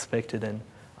they've expected. And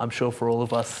I'm sure for all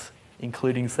of us,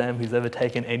 including Sam, who's ever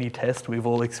taken any test, we've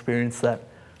all experienced that,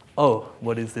 oh,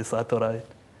 what is this? I thought I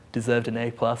deserved an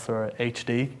A+ or an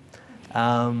HD.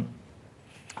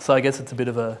 So I guess it's a bit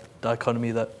of a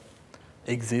dichotomy that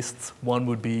exists. One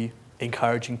would be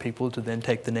encouraging people to then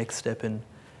take the next step and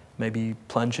maybe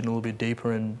plunge in a little bit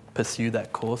deeper and pursue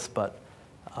that course. But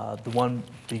the one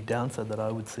big downside that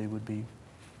I would see would be,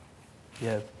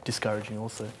 discouraging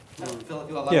also. Phil, if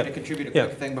you'll allow me to contribute a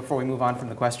quick thing before we move on from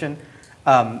the question.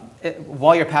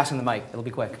 While you're passing the mic, it'll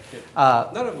be quick.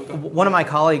 One of my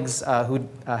colleagues who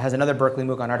has another Berkeley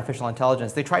MOOC on artificial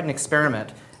intelligence, they tried an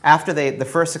experiment. After the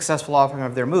first successful offering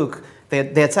of their MOOC, they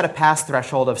had set a pass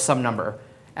threshold of some number.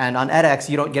 And on edX,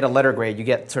 you don't get a letter grade, you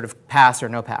get sort of pass or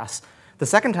no pass. The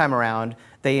second time around,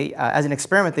 they, as an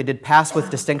experiment, they did pass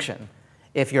with distinction.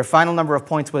 If your final number of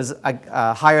points was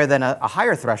higher than a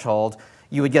higher threshold,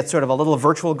 you would get sort of a little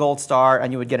virtual gold star,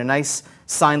 and you would get a nice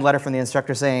signed letter from the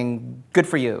instructor saying, good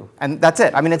for you. And that's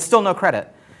it. I mean, it's still no credit.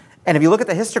 And if you look at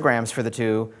the histograms for the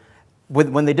two,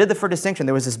 when they did the for distinction,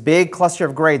 there was this big cluster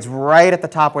of grades right at the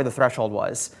top where the threshold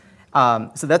was.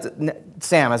 So that's,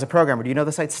 Sam, as a programmer, do you know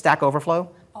the site Stack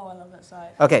Overflow? Oh, I love that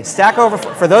site. Okay, Stack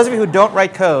Overflow, for those of you who don't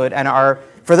write code and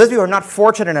for those of you who are not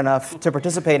fortunate enough to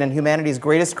participate in humanity's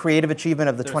greatest creative achievement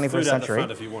of the 21st century.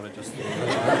 Front if you want to just,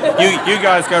 you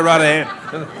guys go right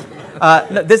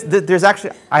ahead. No, there's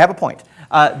actually, I have a point.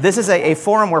 This is a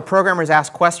forum where programmers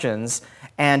ask questions,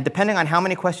 and depending on how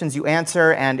many questions you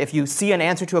answer, and if you see an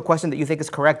answer to a question that you think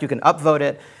is correct, you can upvote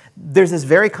it. There's this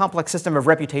very complex system of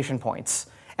reputation points.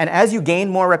 And as you gain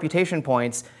more reputation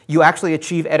points, you actually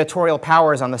achieve editorial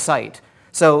powers on the site.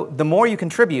 So the more you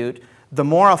contribute, the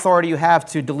more authority you have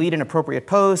to delete inappropriate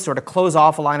posts or to close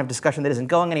off a line of discussion that isn't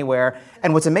going anywhere.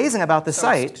 And what's amazing about this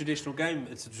site... It's a traditional game.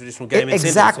 It's a traditional game.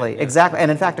 Exactly, exactly.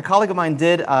 And in fact, a colleague of mine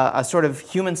did a sort of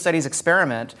human studies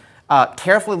experiment,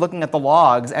 carefully looking at the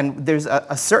logs. And there's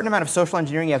a certain amount of social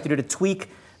engineering you have to do to tweak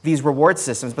these reward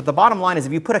systems. But the bottom line is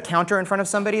if you put a counter in front of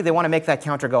somebody, they want to make that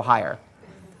counter go higher.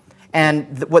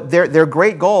 And what their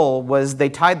great goal was they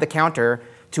tied the counter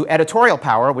to editorial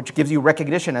power, which gives you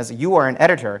recognition as you are an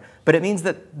editor, but it means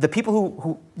that the people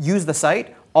who use the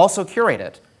site also curate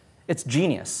it. It's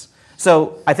genius.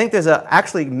 So I think there's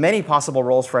actually many possible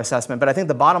roles for assessment, but I think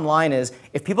the bottom line is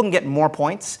if people can get more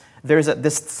points, there's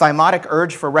this thymotic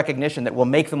urge for recognition that will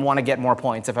make them want to get more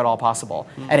points if at all possible.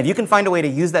 And if you can find a way to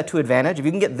use that to advantage, if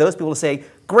you can get those people to say,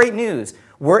 great news,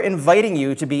 we're inviting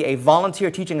you to be a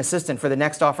volunteer teaching assistant for the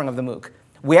next offering of the MOOC.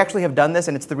 We actually have done this,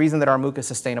 and it's the reason that our MOOC is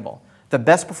sustainable. The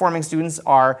best performing students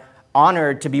are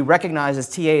honored to be recognized as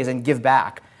TAs and give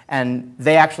back, and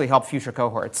they actually help future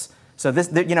cohorts. So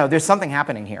there's something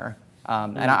happening here,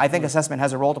 and I think assessment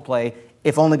has a role to play,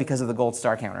 if only because of the gold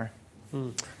star counter.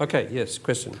 Okay, yes,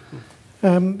 question.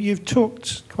 You've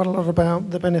talked quite a lot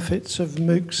about the benefits of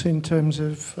MOOCs in terms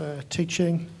of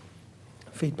teaching,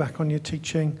 feedback on your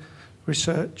teaching,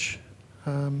 research,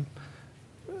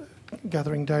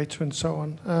 gathering data and so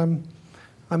on.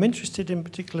 I'm interested in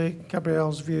particularly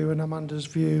Gabriele's view and Amanda's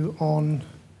view on,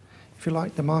 if you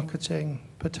like, the marketing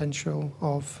potential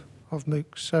of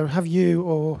MOOCs. So have you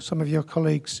or some of your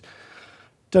colleagues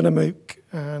done a MOOC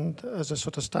and as a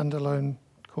sort of standalone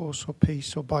course or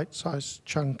piece or bite-sized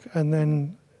chunk, and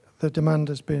then the demand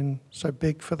has been so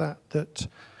big for that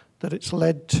it's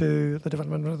led to the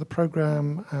development of the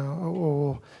program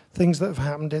or things that have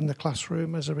happened in the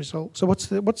classroom as a result. So what's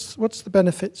the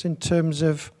benefits in terms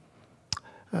of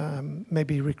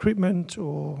maybe recruitment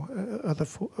or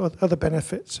other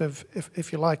benefits of,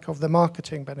 if you like, of the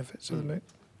marketing benefits of the MOOC?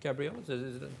 Gabriele,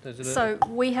 So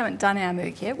we haven't done our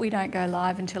MOOC yet. We don't go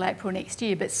live until April next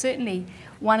year, but certainly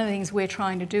one of the things we're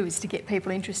trying to do is to get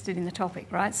people interested in the topic,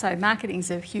 right? So marketing's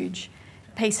a huge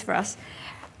piece for us.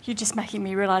 You're just making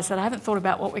me realise that I haven't thought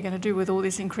about what we're going to do with all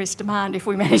this increased demand if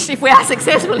we are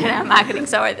successful in our marketing.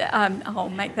 So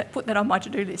I'll put that on my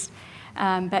to-do list.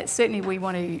 But certainly we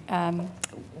want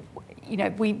to,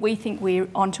 we think we're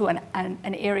onto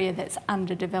an area that's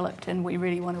underdeveloped, and we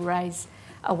really want to raise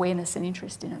awareness and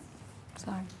interest in it.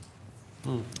 So.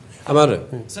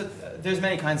 Armando. So there's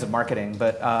many kinds of marketing,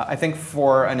 but I think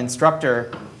for an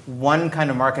instructor, one kind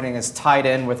of marketing is tied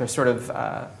in with a sort of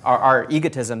our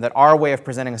egotism that our way of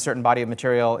presenting a certain body of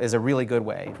material is a really good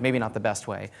way, maybe not the best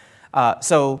way.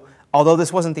 So although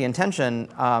this wasn't the intention,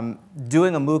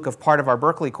 doing a MOOC of part of our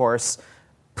Berkeley course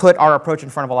put our approach in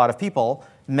front of a lot of people,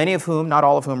 many of whom, not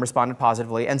all of whom, responded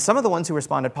positively. And some of the ones who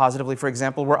responded positively, for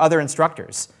example, were other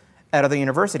instructors at other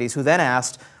universities who then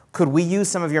asked, could we use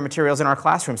some of your materials in our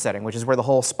classroom setting, which is where the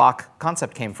whole SPOC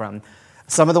concept came from.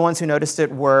 Some of the ones who noticed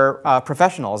it were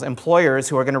professionals, employers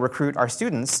who are going to recruit our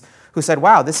students, who said,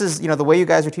 wow, this is, the way you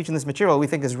guys are teaching this material we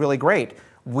think is really great.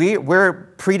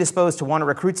 We're predisposed to want to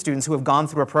recruit students who have gone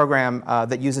through a program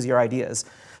that uses your ideas.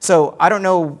 So I don't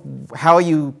know how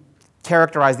you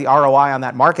characterize the ROI on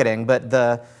that marketing, but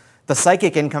the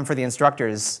psychic income for the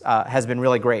instructors has been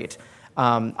really great.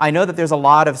 I know that there's a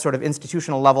lot of sort of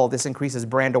institutional level, this increases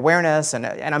brand awareness, and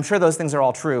I'm sure those things are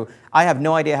all true. I have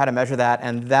no idea how to measure that,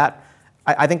 and that,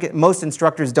 I think most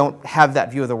instructors don't have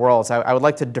that view of the world, so I would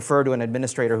like to defer to an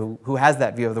administrator who has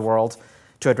that view of the world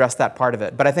to address that part of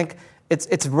it. But I think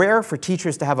it's rare for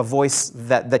teachers to have a voice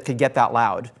that could get that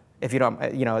loud, if you don't,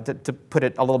 to put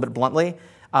it a little bit bluntly.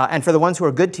 And for the ones who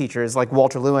are good teachers, like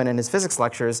Walter Lewin in his physics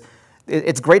lectures,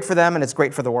 it's great for them and it's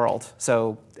great for the world.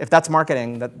 So if that's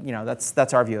marketing,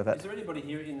 that's our view of it. Is there anybody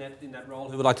here in that role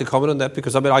who would like to comment on that?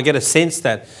 Because I get a sense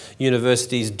that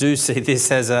universities do see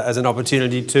this as an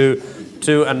opportunity to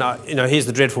and here's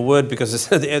the dreadful word, because it's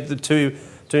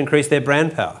to increase their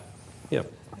brand power. Yeah.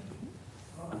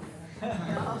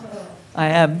 I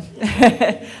am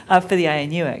for the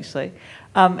ANU actually.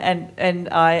 And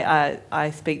I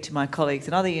speak to my colleagues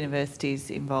in other universities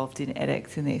involved in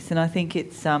edX in this, and I think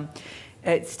it's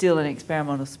still an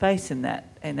experimental space in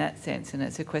that sense, and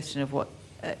it's a question of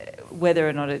whether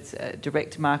or not it's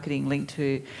direct marketing linked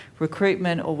to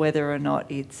recruitment, or whether or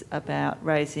not it's about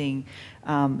raising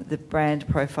the brand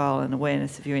profile and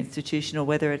awareness of your institution, or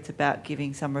whether it's about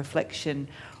giving some reflection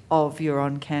of your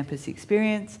on-campus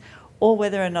experience, or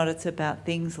whether or not it's about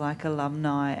things like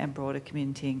alumni and broader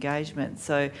community engagement.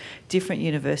 So different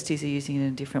universities are using it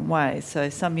in different ways. So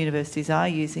some universities are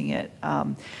using it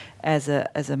as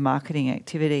a marketing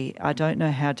activity. I don't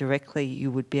know how directly you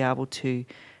would be able to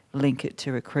link it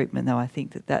to recruitment, though I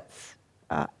think that's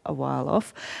a while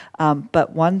off.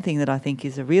 But one thing that I think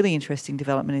is a really interesting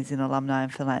development is in alumni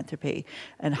and philanthropy.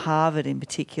 And Harvard in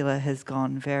particular has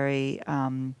gone very...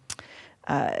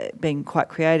 being quite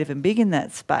creative and big in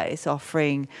that space,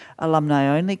 offering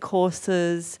alumni-only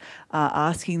courses,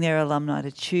 asking their alumni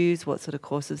to choose what sort of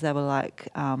courses they were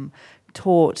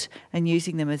taught, and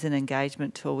using them as an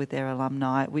engagement tool with their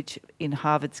alumni, which in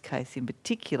Harvard's case in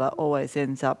particular always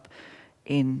ends up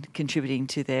in contributing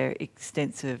to their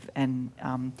extensive and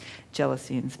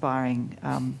jealousy-inspiring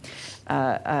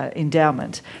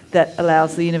endowment that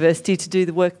allows the university to do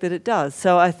the work that it does.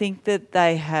 So I think that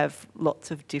they have lots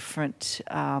of different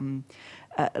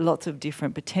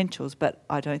potentials, but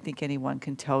I don't think anyone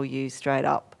can tell you straight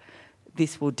up,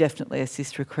 this will definitely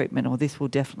assist recruitment, or this will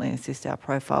definitely assist our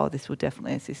profile, or this will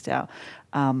definitely assist our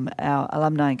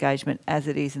alumni engagement. As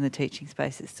it is in the teaching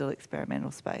space, it's still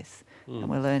experimental space, and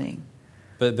we're learning.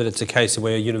 But it's a case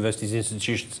where universities,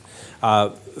 institutions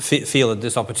feel that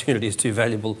this opportunity is too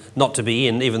valuable not to be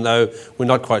in, even though we're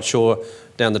not quite sure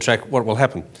down the track what will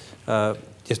happen.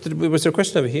 Yes, was there a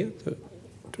question over here?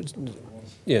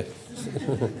 Yeah.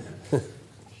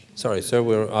 Sorry,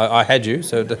 sir. I had you,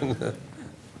 so.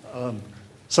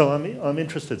 So I'm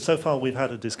interested. So far, we've had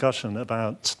a discussion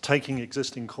about taking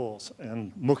existing course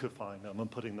and MOOCifying them and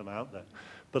putting them out there.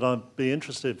 But I'd be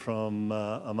interested from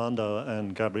Armando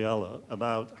and Gabriele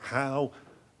about how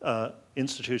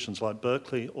institutions like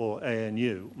Berkeley or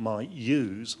ANU might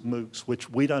use MOOCs, which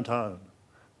we don't own,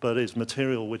 but is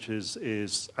material which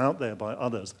is out there by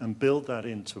others, and build that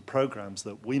into programs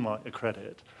that we might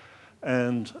accredit.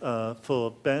 And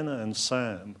for Ben and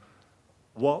Sam,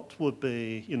 what would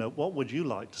be, what would you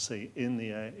like to see in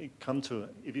the,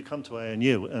 if you come to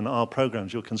ANU and our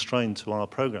programs, you're constrained to our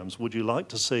programs, would you like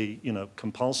to see,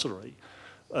 compulsory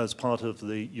as part of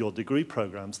your degree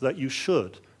programs that you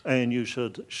should, ANU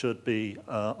should be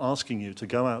asking you to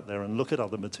go out there and look at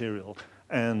other material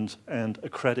and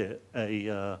accredit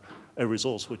a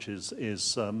resource which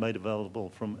is made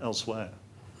available from elsewhere.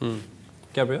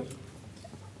 Gabriele?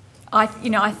 I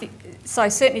think so.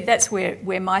 Certainly, that's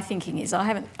where my thinking is. I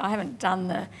haven't done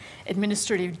the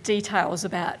administrative details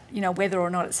about whether or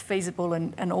not it's feasible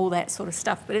and all that sort of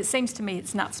stuff. But it seems to me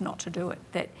it's nuts not to do it.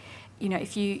 That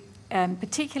if you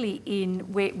particularly in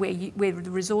where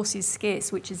the resource is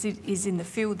scarce, which is in the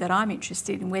field that I'm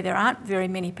interested in, where there aren't very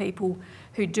many people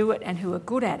who do it and who are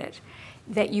good at it,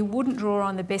 that you wouldn't draw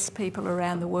on the best people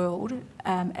around the world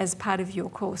as part of your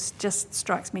course just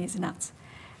strikes me as nuts.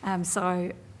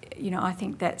 I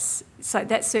think that's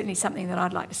certainly something that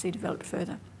I'd like to see developed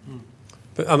further.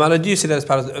 But Armando, do you see that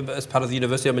as part of the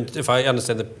university? I mean, if I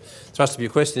understand the thrust of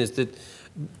your question is that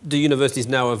do universities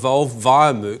now evolve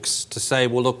via MOOCs to say,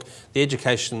 well, look, the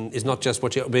education is not just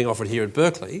what you're being offered here at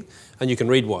Berkeley, and you can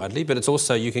read widely, but it's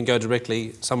also you can go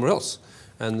directly somewhere else,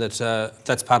 and that's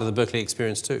part of the Berkeley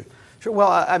experience too. Sure. Well,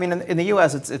 I mean, in the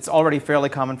U.S., it's already fairly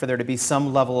common for there to be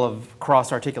some level of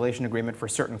cross-articulation agreement for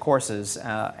certain courses,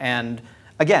 and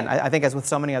again, I think as with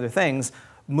so many other things,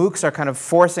 MOOCs are kind of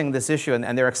forcing this issue,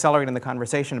 and they're accelerating the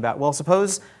conversation about, well,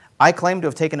 suppose I claim to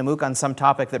have taken a MOOC on some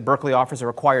topic that Berkeley offers a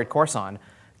required course on.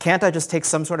 Can't I just take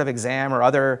some sort of exam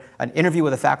or an interview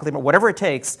with a faculty member, whatever it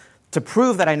takes, to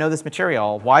prove that I know this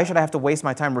material? Why should I have to waste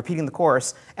my time repeating the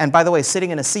course? And by the way, sitting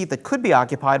in a seat that could be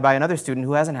occupied by another student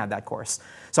who hasn't had that course.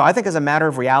 So I think as a matter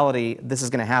of reality, this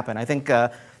is going to happen. I think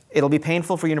it'll be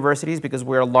painful for universities because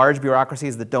we're large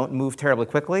bureaucracies that don't move terribly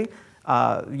quickly.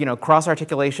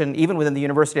 Cross-articulation, even within the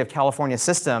University of California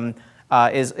system,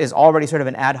 is already sort of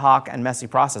an ad hoc and messy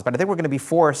process. But I think we're going to be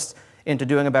forced into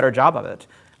doing a better job of it.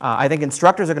 I think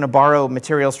instructors are going to borrow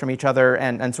materials from each other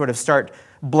and sort of start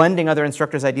blending other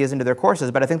instructors' ideas into their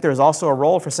courses. But I think there's also a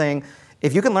role for saying,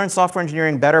 if you can learn software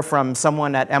engineering better from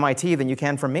someone at MIT than you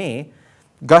can from me,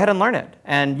 go ahead and learn it.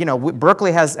 And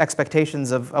Berkeley has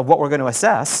expectations of what we're going to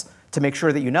assess to make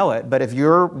sure that you know it. But if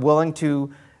you're willing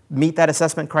to meet that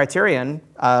assessment criterion,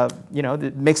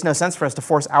 it makes no sense for us to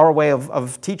force our way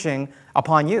of teaching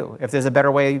upon you if there's a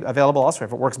better way available elsewhere,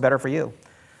 if it works better for you.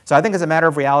 So I think as a matter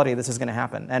of reality, this is going to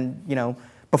happen. And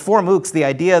before MOOCs, the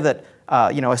idea that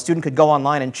a student could go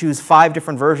online and choose 5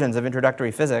 different versions of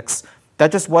introductory physics,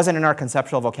 that just wasn't in our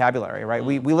conceptual vocabulary, right?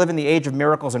 We live in the age of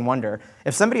miracles and wonder.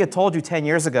 If somebody had told you 10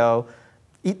 years ago,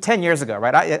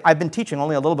 right? I've been teaching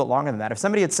only a little bit longer than that. If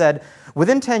somebody had said,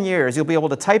 within 10 years, you'll be able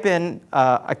to type in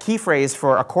a key phrase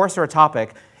for a course or a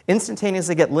topic,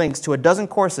 instantaneously get links to a dozen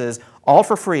courses, all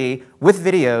for free, with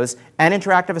videos and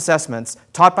interactive assessments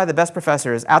taught by the best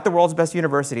professors at the world's best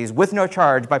universities with no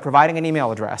charge by providing an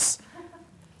email address.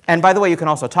 And by the way, you can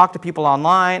also talk to people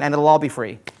online, and it'll all be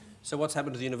free. So what's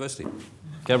happened to the university?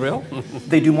 Gabriele?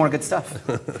 They do more good stuff.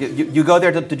 You go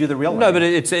there to do the real work. No, but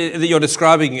it's you're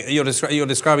describing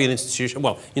an institution.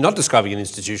 Well, you're not describing an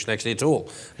institution actually at all.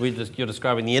 You're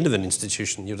describing the end of an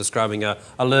institution. You're describing a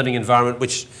learning environment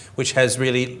which has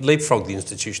really leapfrogged the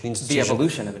institution. The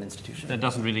evolution of an institution. That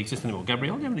doesn't really exist anymore.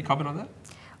 Gabriele, do you have any comment on that?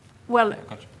 Well, Yeah,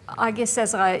 gotcha. I guess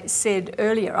as I said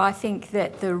earlier, I think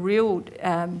that the real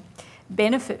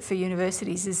benefit for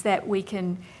universities is that we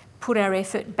can put our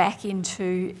effort back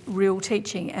into real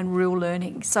teaching and real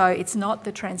learning. So it's not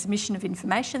the transmission of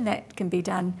information that can be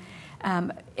done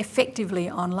effectively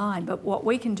online, but what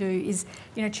we can do is,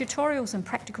 tutorials and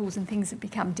practicals and things have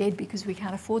become dead because we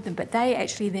can't afford them, but they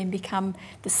actually then become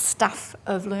the stuff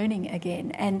of learning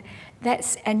again. And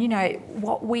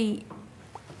what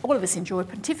all of us enjoy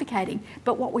pontificating,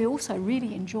 but what we also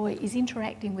really enjoy is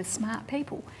interacting with smart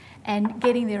people and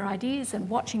getting their ideas and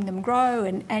watching them grow,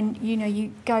 and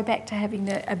you go back to having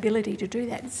the ability to do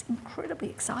that. It's incredibly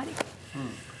exciting.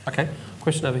 Okay,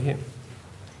 question over here.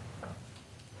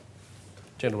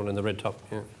 Gentleman in the red top,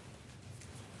 yeah.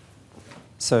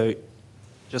 So,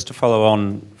 just to follow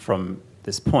on from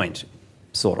this point,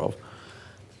 sort of,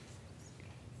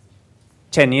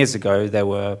 10 years ago there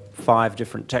were 5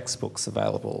 different textbooks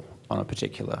available on a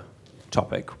particular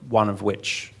topic, one of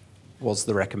which was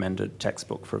the recommended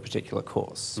textbook for a particular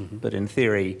course. Mm-hmm. But in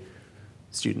theory,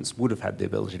 students would have had the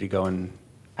ability to go and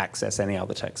access any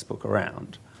other textbook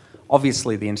around.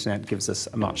 Obviously, the internet gives us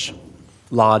a much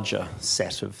larger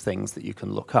set of things that you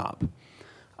can look up.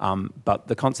 But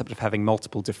the concept of having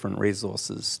multiple different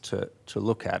resources to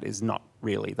look at is not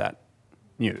really that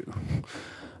new.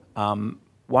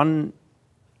 One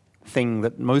thing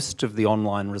that most of the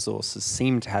online resources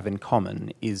seem to have in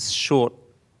common is short,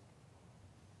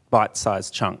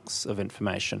 bite-sized chunks of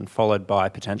information, followed by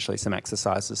potentially some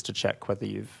exercises to check whether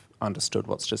you've understood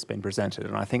what's just been presented.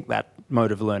 And I think that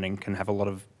mode of learning can have a lot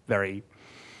of very,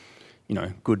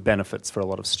 good benefits for a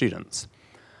lot of students.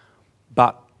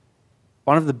 But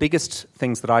one of the biggest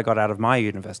things that I got out of my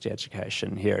university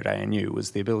education here at ANU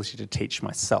was the ability to teach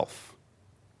myself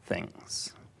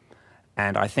things.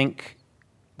 And I think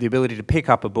the ability to pick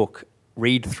up a book,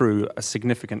 read through a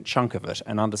significant chunk of it,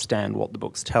 and understand what the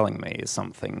book's telling me is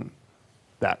something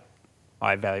that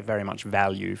I very much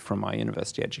value from my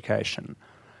university education.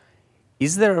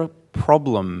 Is there a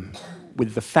problem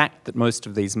with the fact that most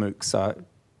of these MOOCs are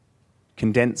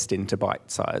condensed into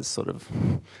bite-sized sort of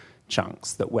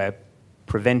chunks, that we're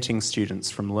preventing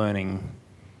students from learning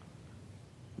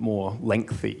more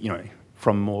lengthy,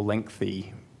 from more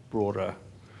lengthy, broader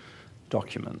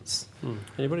documents?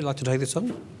 Anybody like to take this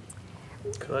on?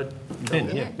 Could I?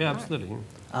 Ben, yeah, absolutely.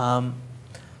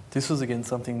 This was again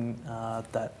something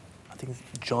that I think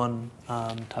John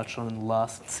touched on in the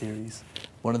last series,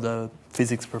 one of the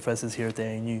physics professors here at the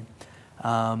ANU.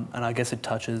 And I guess it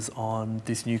touches on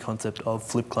this new concept of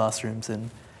flipped classrooms and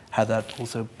how that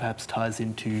also perhaps ties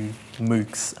into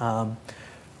MOOCs,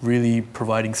 really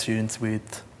providing students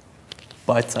with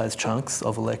bite-sized chunks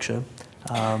of a lecture,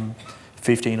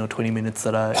 15 or 20 minutes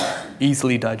that are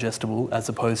easily digestible as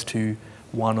opposed to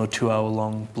 1 or 2 hour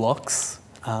long blocks,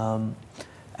 and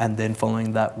then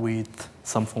following that with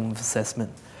some form of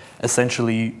assessment,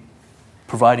 essentially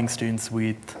providing students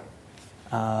with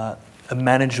a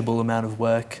manageable amount of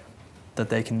work that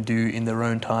they can do in their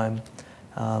own time,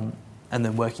 and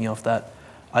then working off that.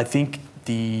 I think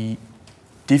the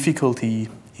difficulty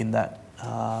in that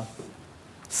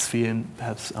sphere, and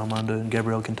perhaps Armando and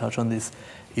Gabriele can touch on this,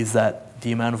 is that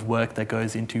the amount of work that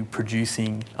goes into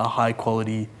producing a high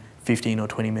quality 15 or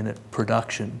 20 minute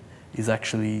production is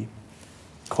actually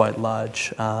quite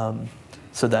large.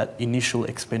 So that initial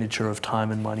expenditure of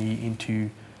time and money into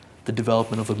the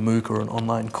development of a MOOC or an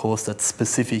online course that's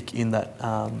specific in that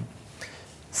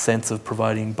sense of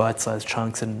providing bite-sized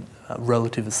chunks and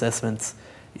relative assessments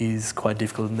is quite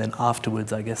difficult. And then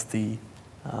afterwards, I guess the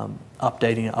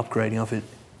updating and upgrading of it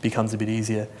becomes a bit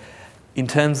easier. In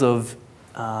terms of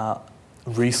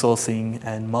resourcing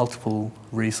and multiple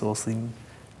resourcing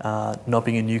not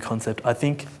being a new concept, I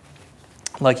think,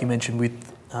 like you mentioned, with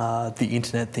the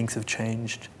internet, things have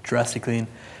changed drastically. And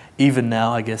even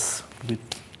now, I guess,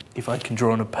 if I can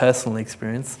draw on a personal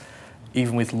experience,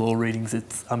 even with law readings,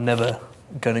 I'm never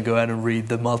going to go out and read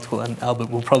the multiple, and Albert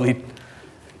will probably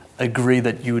agree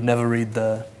that you would never read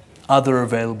the other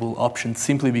available options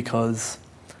simply because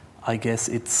I guess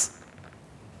it's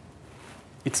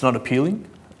not appealing.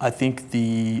 I think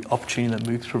the opportunity that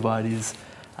MOOCs provide is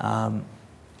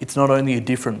it's not only a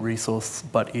different resource,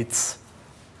 but it's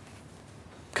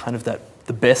kind of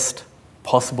the best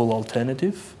possible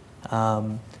alternative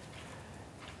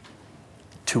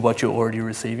to what you're already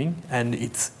receiving, and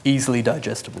it's easily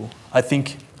digestible. I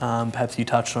think perhaps you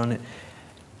touched on it.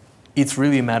 It's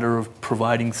really a matter of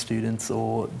providing students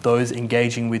or those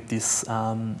engaging with this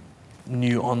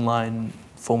new online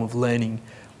form of learning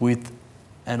with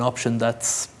an option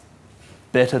that's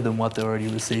better than what they're already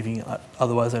receiving.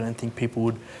 Otherwise, I don't think people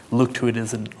would look to it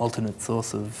as an alternate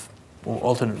source of, or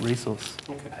alternate resource.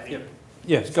 Okay. Yep.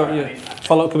 Yes, go on. Yeah.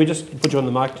 Follow. Can we just put you on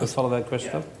the mic to follow that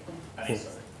question up? Yeah.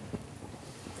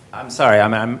 I'm sorry,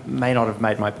 I may not have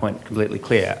made my point completely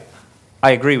clear.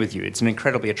 I agree with you. It's an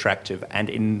incredibly attractive and,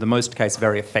 in the most case,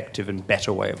 very effective and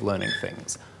better way of learning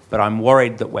things. But I'm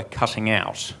worried that we're cutting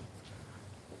out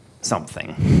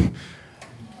something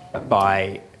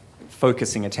by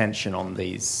focusing attention on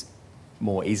these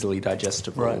more easily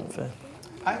digestible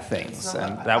things.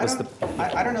 And that was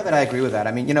I don't know that I agree with that.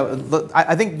 I mean,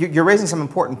 I think you're raising some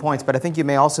important points, but I think you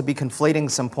may also be conflating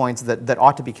some points that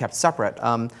ought to be kept separate.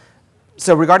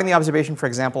 So regarding the observation, for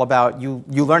example, about you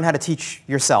learn how to teach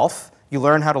yourself, you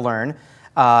learn how to learn,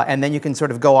 and then you can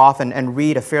sort of go off and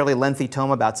read a fairly lengthy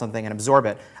tome about something and absorb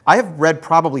it. I have read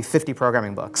probably 50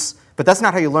 programming books, but that's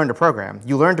not how you learn to program.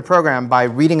 You learn to program by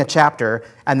reading a chapter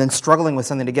and then struggling with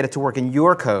something to get it to work in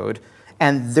your code,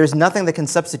 and there's nothing that can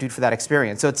substitute for that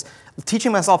experience. So it's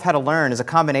teaching myself how to learn is a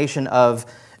combination of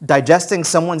digesting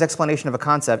someone's explanation of a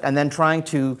concept and then trying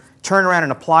to turn around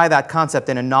and apply that concept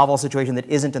in a novel situation that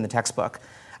isn't in the textbook.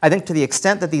 I think to the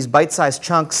extent that these bite-sized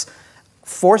chunks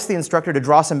force the instructor to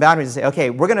draw some boundaries and say, okay,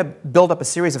 we're going to build up a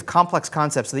series of complex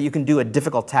concepts so that you can do a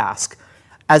difficult task.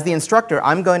 As the instructor,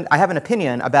 I have an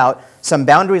opinion about some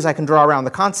boundaries I can draw around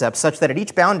the concepts such that at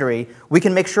each boundary, we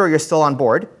can make sure you're still on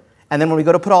board. And then when we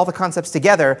go to put all the concepts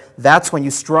together, that's when you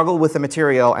struggle with the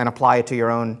material and apply it to your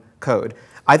own code.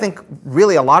 I think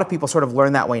really a lot of people sort of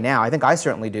learn that way now. I think I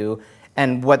certainly do.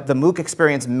 And what the MOOC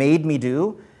experience made me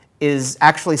do is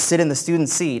actually sit in the student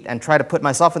seat and try to put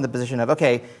myself in the position of,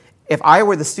 okay, if I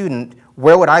were the student,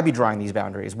 where would I be drawing these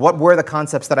boundaries? What were the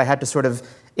concepts that I had to sort of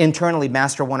internally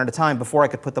master one at a time before I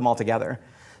could put them all together?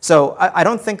 So I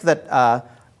don't think that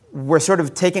we're sort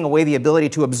of taking away the ability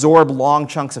to absorb long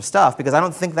chunks of stuff, because I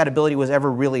don't think that ability was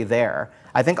ever really there.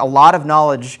 I think a lot of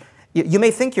knowledge, you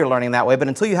may think you're learning that way, but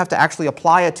until you have to actually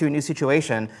apply it to a new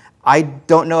situation, I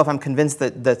don't know if I'm convinced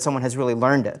that someone has really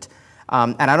learned it.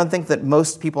 And I don't think that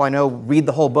most people I know read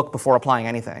the whole book before applying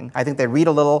anything. I think they read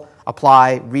a little,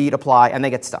 apply, read, apply, and they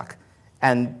get stuck.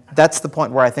 And that's the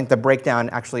point where I think the breakdown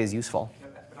actually is useful.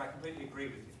 But I completely agree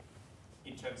with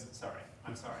you in terms of,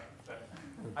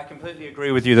 I completely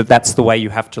agree with you that that's the way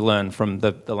you have to learn from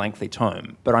the lengthy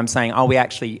tome. But I'm saying, are we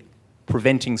actually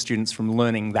preventing students from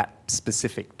learning that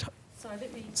specific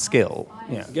skill?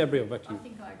 Gabriele, back to you. I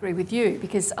think I agree with you,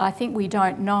 because I think we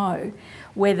don't know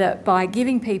whether by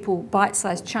giving people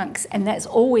bite-sized chunks, and that's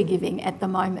all we're giving at the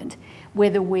moment,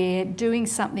 whether we're doing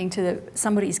something to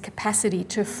somebody's capacity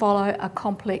to follow a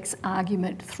complex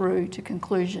argument through to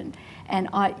conclusion. And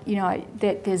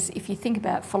if you think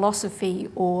about philosophy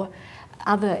or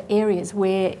other areas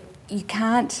where you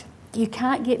can't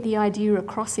get the idea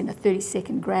across in a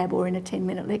 30-second grab or in a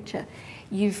 10-minute lecture,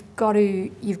 you've got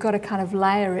to kind of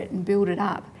layer it and build it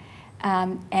up.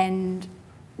 And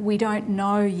we don't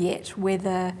know yet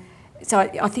whether, so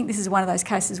I think this is one of those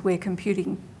cases where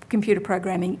computer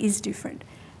programming is different.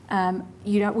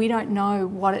 We don't know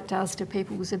what it does to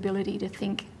people's ability to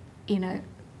think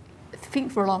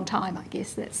think for a long time. I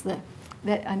guess I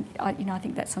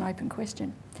think that's an open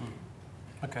question.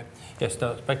 Okay. Yes,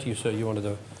 back to you, sir. You wanted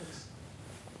to.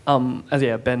 As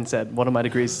Ben said, one of my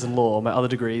degrees is in law, my other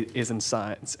degree is in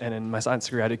science, and in my science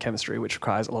degree I did chemistry, which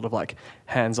requires a lot of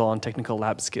hands-on technical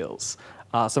lab skills.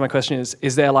 So my question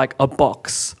is there a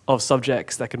box of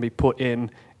subjects that can be put in,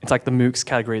 it's like the MOOCs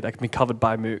category that can be covered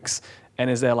by MOOCs, and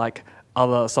is there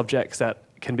other subjects that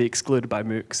can be excluded by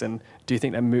MOOCs, and do you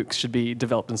think that MOOCs should be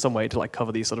developed in some way to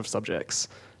cover these sort of subjects?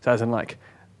 So as in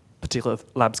particular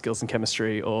lab skills in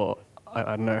chemistry, or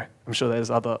I don't know, I'm sure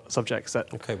there's other subjects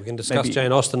that... Okay, we can discuss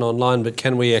Jane Austen online, but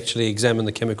can we actually examine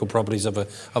the chemical properties of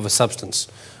a substance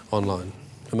online?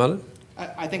 Armando?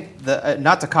 I think,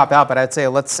 not to cop out, but I'd say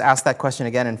let's ask that question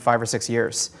again in 5 or 6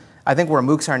 years. I think where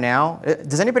MOOCs are now...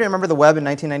 Does anybody remember the web in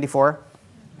 1994?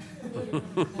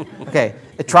 Okay,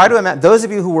 try to imagine, those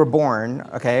of you who were born,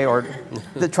 okay, or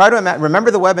try to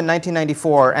remember the web in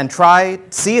 1994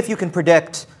 and see if you can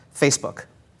predict Facebook,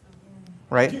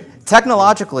 right?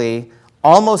 Technologically,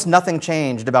 almost nothing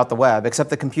changed about the web, except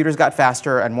the computers got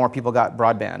faster and more people got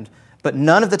broadband. But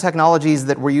none of the technologies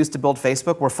that were used to build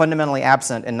Facebook were fundamentally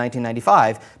absent in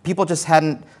 1995. People just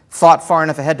hadn't thought far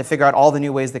enough ahead to figure out all the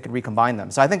new ways they could recombine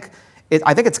them. So I think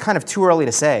it's kind of too early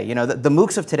to say. The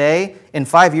MOOCs of today, in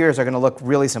 5 years, are going to look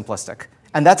really simplistic.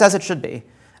 And that's as it should be.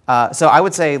 So I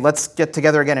would say let's get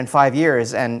together again in 5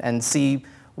 years and see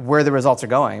where the results are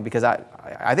going, because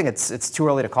I think it's too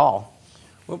early to call.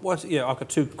 I've got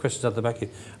two questions at the back here.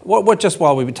 Just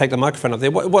while we take the microphone up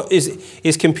there, what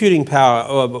is computing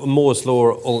power, Moore's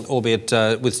law, albeit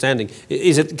withstanding,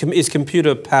 is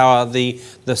computer power the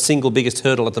single biggest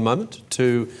hurdle at the moment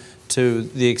to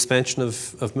the expansion of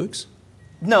MOOCs?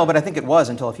 No, but I think it was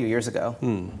until a few years ago.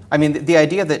 I mean, the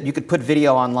idea that you could put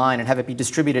video online and have it be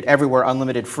distributed everywhere,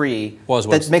 unlimited, free,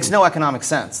 that makes no economic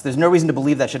sense. There's no reason to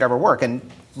believe that should ever work.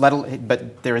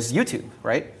 But there is YouTube,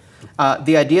 right?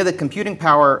 The idea that computing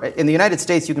power, in the United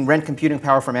States, you can rent computing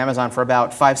power from Amazon for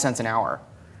about 5 cents an hour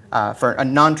for a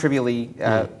non-trivially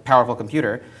powerful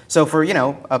computer. So for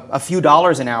a few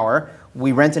dollars an hour,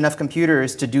 we rent enough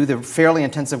computers to do the fairly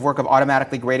intensive work of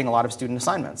automatically grading a lot of student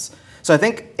assignments. So I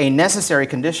think a necessary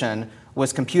condition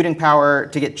was computing power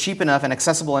to get cheap enough and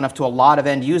accessible enough to a lot of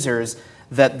end users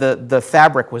that the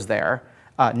fabric was there.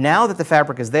 Now that the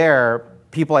fabric is there,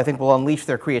 people, I think, will unleash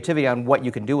their creativity on what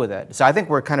you can do with it. So I think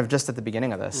we're kind of just at the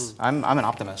beginning of this. I'm an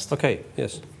optimist. Okay,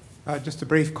 yes. Just a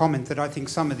brief comment that I think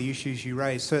some of the issues you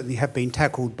raised certainly have been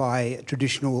tackled by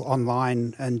traditional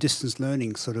online and distance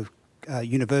learning sort of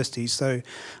universities. So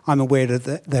I'm aware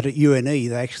that at UNE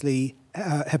they actually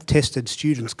have tested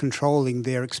students controlling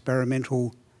their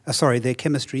their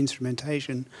chemistry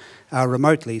instrumentation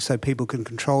remotely, so people can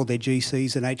control their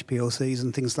GCs and HPLCs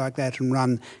and things like that and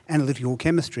run analytical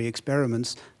chemistry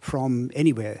experiments from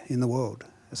anywhere in the world.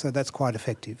 So that's quite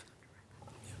effective.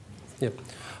 Yep.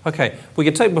 Okay, we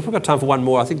can take. We've got time for one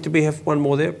more. I think. Do we have one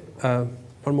more there?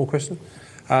 One more question.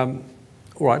 All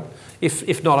right.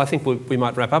 If not, I think we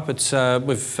might wrap up. It's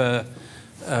we've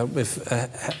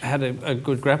had a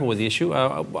good grapple with the issue.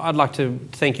 I'd like to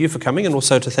thank you for coming, and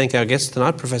also to thank our guest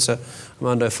tonight, Professor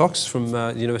Armando Fox from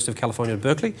the University of California at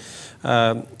Berkeley.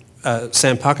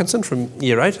 Sam Parkinson from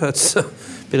Year 8. It's a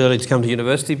bit early to come to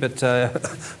university, but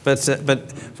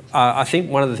I think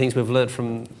one of the things we've learned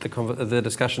from the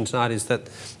discussion tonight is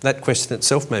that question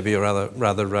itself may be a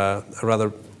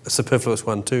rather superfluous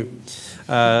one too.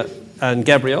 And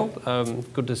Gabriele,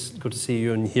 good to see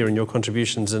you and hearing your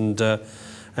contributions, and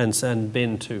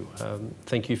Ben too.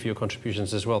 Thank you for your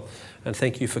contributions as well, and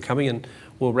thank you for coming. And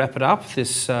we'll wrap it up.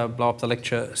 This Blow Up the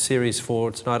Lecture series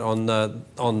for tonight on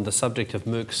the subject of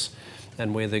MOOCs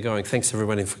and where they're going. Thanks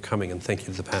everybody for coming, and thank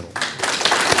you to the panel.